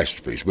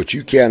catastrophes, but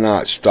you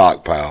cannot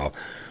stockpile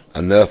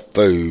enough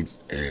food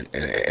and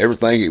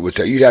everything it would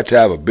take. You'd have to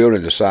have a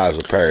building the size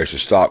of Paris to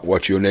stock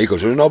what you'll need,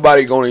 because there's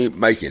nobody going to be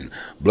making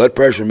blood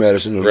pressure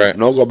medicine. There's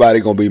nobody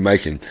going to be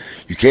making.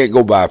 You can't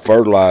go buy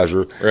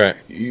fertilizer. Right.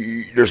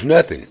 There's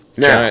nothing.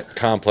 Now, giant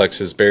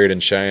complexes buried in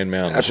Cheyenne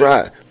Mountain. That's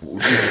right.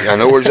 I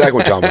know exactly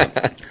what I'm talking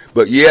about.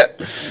 But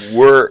yet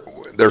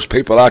there's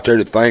people out there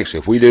that thinks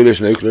if we do this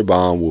nuclear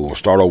bomb, we'll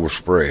start over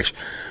fresh.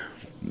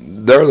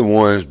 They're the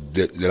ones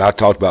that I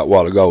talked about a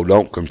while ago.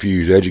 Don't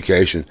confuse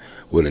education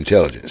with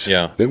intelligence.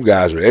 Yeah. Them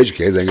guys are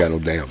educated. They ain't got no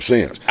damn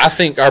sense. I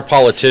think our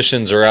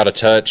politicians are out of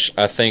touch.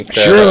 I think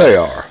that... Sure they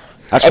are.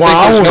 That's why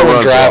I want to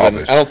run for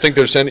office. I don't think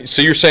there's any...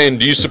 So you're saying,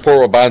 do you support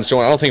what Biden's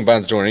doing? I don't think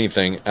Biden's doing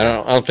anything. I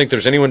don't think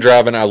there's anyone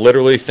driving. I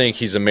literally think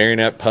he's a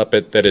marionette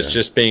puppet that is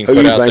just being put out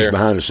there. Who do you think's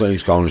behind the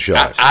scenes calling the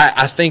shots?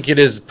 I think it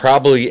is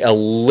probably a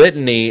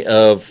litany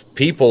of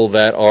people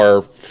that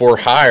are for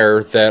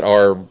hire that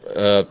are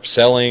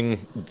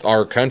selling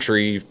our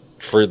country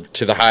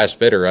to the highest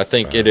bidder. I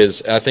think it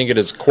is. I think it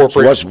is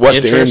corporate. So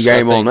what's the end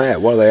game on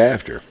that? What are they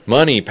after?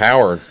 Money,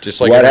 power, just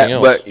like everything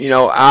else. But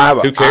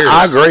who cares?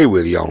 I agree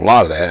with you on a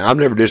lot of that.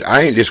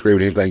 I ain't disagree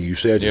with anything you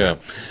said. Yeah.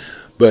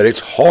 But it's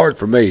hard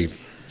for me.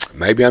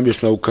 Maybe I'm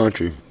just an old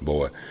country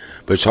boy,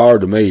 but it's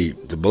hard to me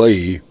to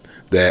believe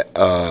that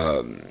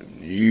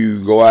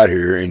you go out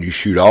here and you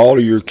shoot all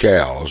of your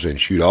cows and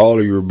shoot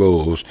all of your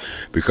bulls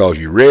because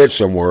you read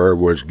somewhere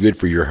where it's good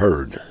for your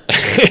herd.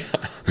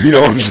 You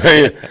know what I'm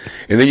saying?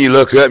 And then you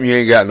look up and you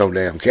ain't got no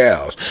damn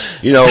cows.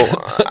 You know,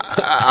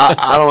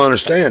 I don't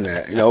understand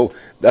that. You know,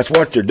 that's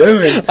what they're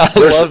doing. I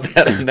love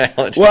that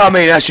analogy. Well, I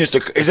mean, that's just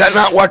is that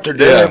not what they're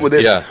doing with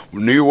this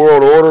New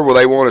World Order, where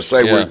they want to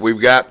say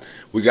we've got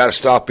to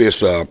stop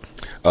this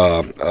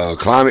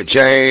climate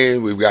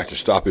change, we've got to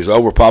stop this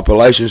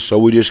overpopulation, so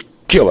we just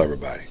kill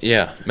everybody.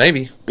 Yeah,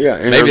 maybe. Yeah,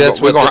 and maybe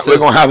that's we're going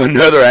to have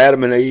another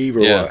Adam and Eve,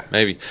 or what?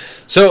 Maybe.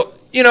 So,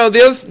 you know,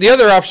 the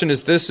other option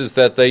is this: is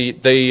that they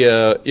you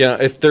know,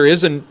 if there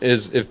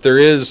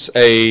is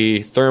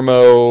a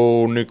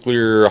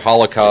thermonuclear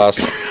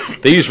holocaust,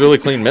 they use really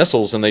clean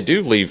missiles, and they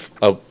do leave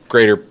a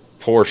greater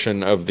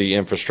portion of the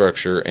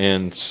infrastructure,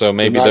 and so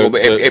maybe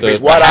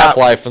the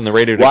half-life and the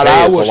rate of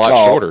decay is a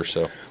lot shorter.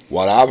 So,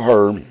 what I've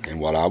heard and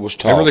what I was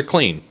taught, remember, they're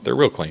clean. They're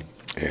real clean.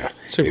 Yeah,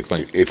 super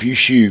clean.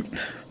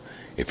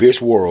 If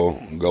this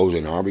world goes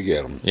in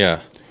Armageddon,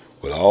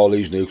 with all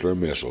these nuclear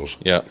missiles,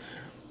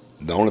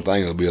 the only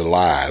thing that'll be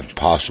alive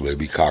possibly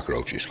be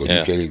cockroaches, because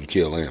you can't even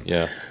kill them.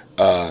 Yeah.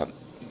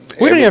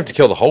 We don't even have to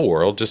kill the whole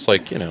world. Just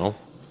like, you know,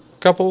 a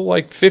couple,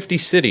 like 50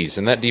 cities,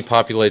 and that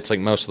depopulates like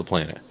most of the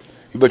planet.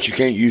 But you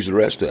can't use the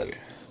rest of it.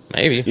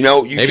 Maybe. You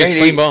know, you can't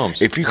eat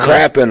bombs. If you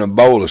crap in a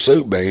bowl of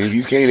soup beans,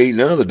 you can't eat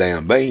none of the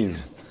damn beans.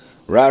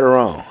 Right or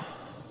wrong?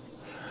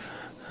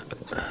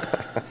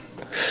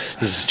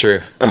 This is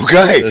true.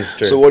 Okay. This is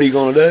true. So what are you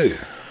going to do?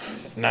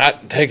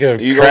 Not take a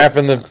crap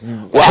in the.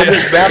 Well, I'm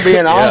just about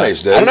being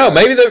honest, dude. I don't know.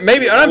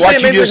 Maybe. I'm what saying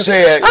you maybe. Just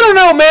said. I don't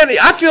know, man.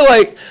 I feel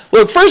like.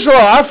 Look, first of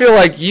all, I feel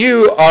like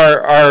you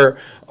are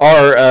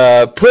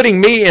putting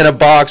me in a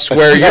box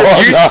where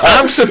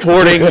I'm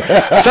supporting.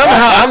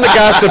 Somehow, I'm the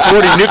guy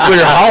supporting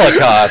nuclear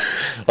holocaust.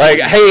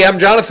 Like, hey, I'm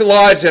Jonathan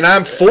Lodge, and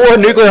I'm for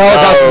nuclear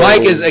holocaust.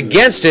 Mike is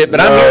against it,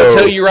 but I'm here to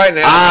tell you right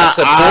now, I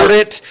support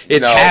it.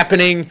 It's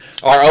happening.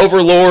 Our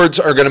overlords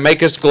are going to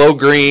make us glow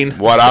green.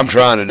 What I'm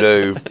trying to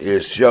do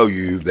is show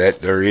you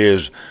that there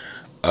is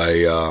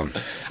a...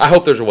 I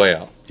hope there's a way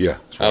out. Yeah.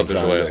 I hope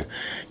there's a way out.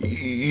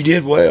 You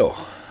did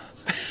well.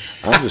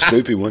 I'm the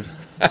stupid one.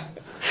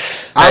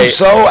 I'm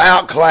so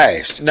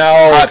outclassed.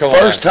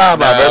 First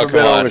time I've ever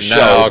been on a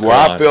show where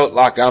I felt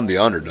like I'm the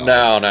underdog.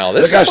 No.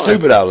 Look how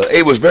stupid I look.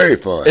 It was very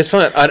fun. It's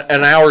fun.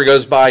 An hour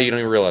goes by, you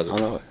don't even realize it. I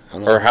know it.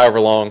 Or however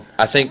long.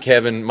 I think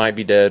Kevin might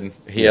be dead.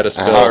 He had a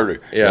spill. I heard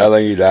it. Yeah. I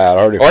think he died.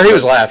 I heard it. Or he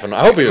was laughing. I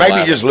hope he was laughing.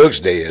 Maybe he just looks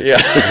dead.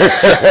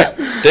 Yeah.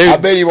 Dude, I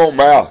bet he won't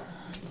bow.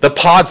 The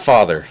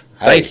Podfather.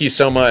 Thank you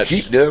so much.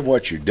 Keep doing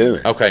what you're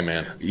doing. Okay,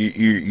 man.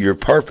 You're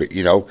perfect,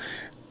 you know.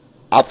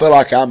 I feel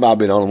like I might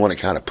be the only one that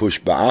kind of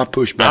pushed back. I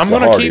pushed back. I'm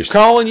going to keep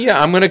calling you.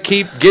 I'm going to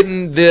keep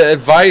getting the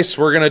advice.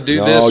 We're going to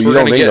do this. No, you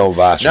don't need no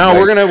advice. No,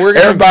 we're going to.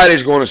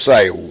 Everybody's going to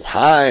say,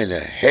 "Why in the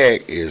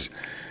heck is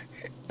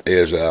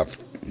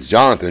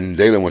Jonathan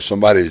dealing with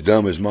somebody as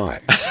dumb as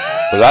Mike?"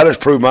 Because I just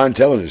proved my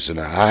intelligence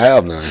tonight. I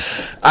have none.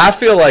 I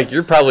feel like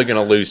you're probably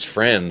going to lose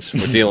friends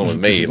with dealing with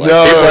me. Like,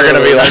 no, people are going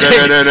to be like,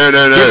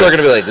 no. People are going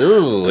to be like,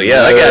 "Ooh,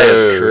 yeah, that guy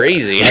is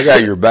crazy." I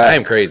got your back. I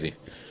am crazy.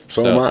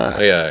 So am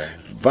I. Yeah.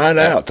 Find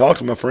out. Talk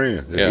to my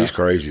friend. Yeah. He's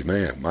crazy,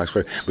 man. Mike's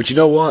crazy. But you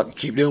know what?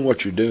 Keep doing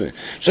what you're doing.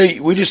 See,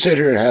 we just sat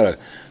here and had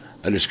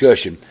a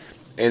discussion,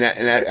 and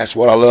that's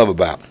what I love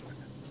about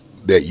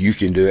that you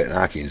can do it and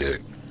I can do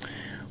it.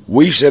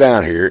 We sit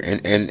down here,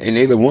 and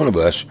neither one of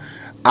us,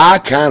 I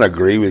kind of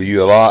agree with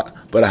you a lot,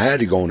 but I had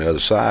to go on the other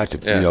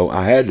side. You know,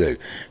 I had to.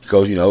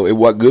 Because, you know,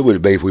 what good would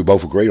it be if we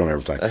both agreed on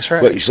everything? That's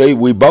right. But you see,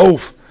 we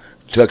both...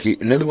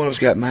 neither one of us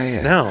got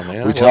mad. No,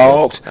 man. We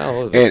talked,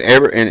 and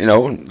you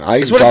know, I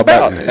even talked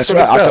about. That's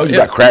right. I told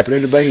you about crapping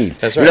in the beans.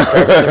 That's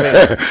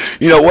right.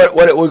 You know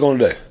what are we going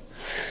to do?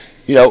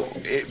 You know,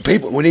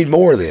 people. We need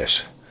more of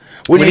this.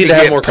 We need to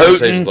have more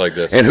conversations like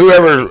this. And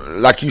whoever,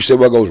 like you said,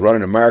 what goes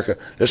running America,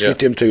 let's get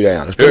them two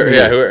down. Whoever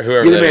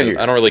get them in here.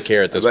 I don't really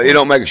care at this point. It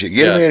don't make a shit.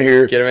 Get them in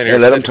here. Get them in here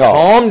and let them talk.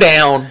 Calm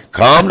down.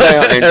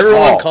 And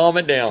everyone, calm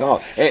it down.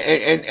 Talk.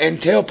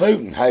 And tell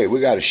Putin, hey, we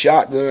got a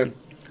shotgun.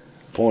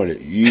 Pointed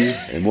at you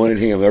and one at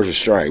him. There's a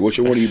string. Which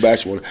one of you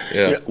backs? You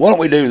know, why don't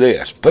we do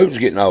this? Putin's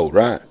getting old,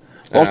 right?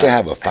 Why don't they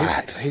have a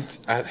fight?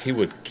 He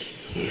would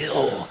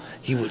kill.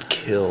 He would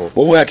kill.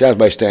 Well, we have to have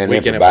somebody stand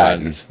in for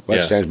Biden.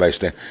 Somebody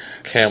stand.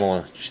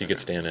 Kamala, she could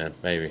stand in.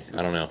 Maybe.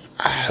 I don't know.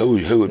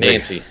 Who would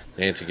Nancy. be?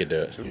 Nancy could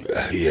do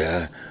it.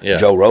 Yeah.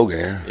 Joe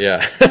Rogan.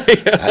 Yeah.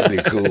 That'd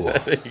be cool.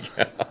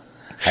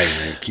 Hey,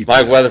 man,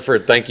 Mike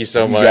Weatherford, thank you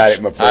so much. Got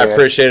it, my friend. I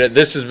appreciate it.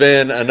 This has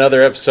been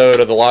another episode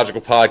of the Logical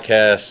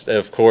Podcast,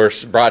 of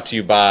course, brought to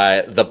you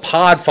by the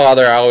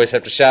Podfather. I always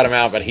have to shout him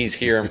out, but he's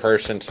here in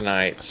person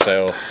tonight.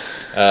 So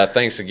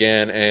thanks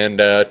again,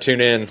 and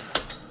tune in.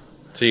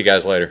 See you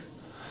guys later.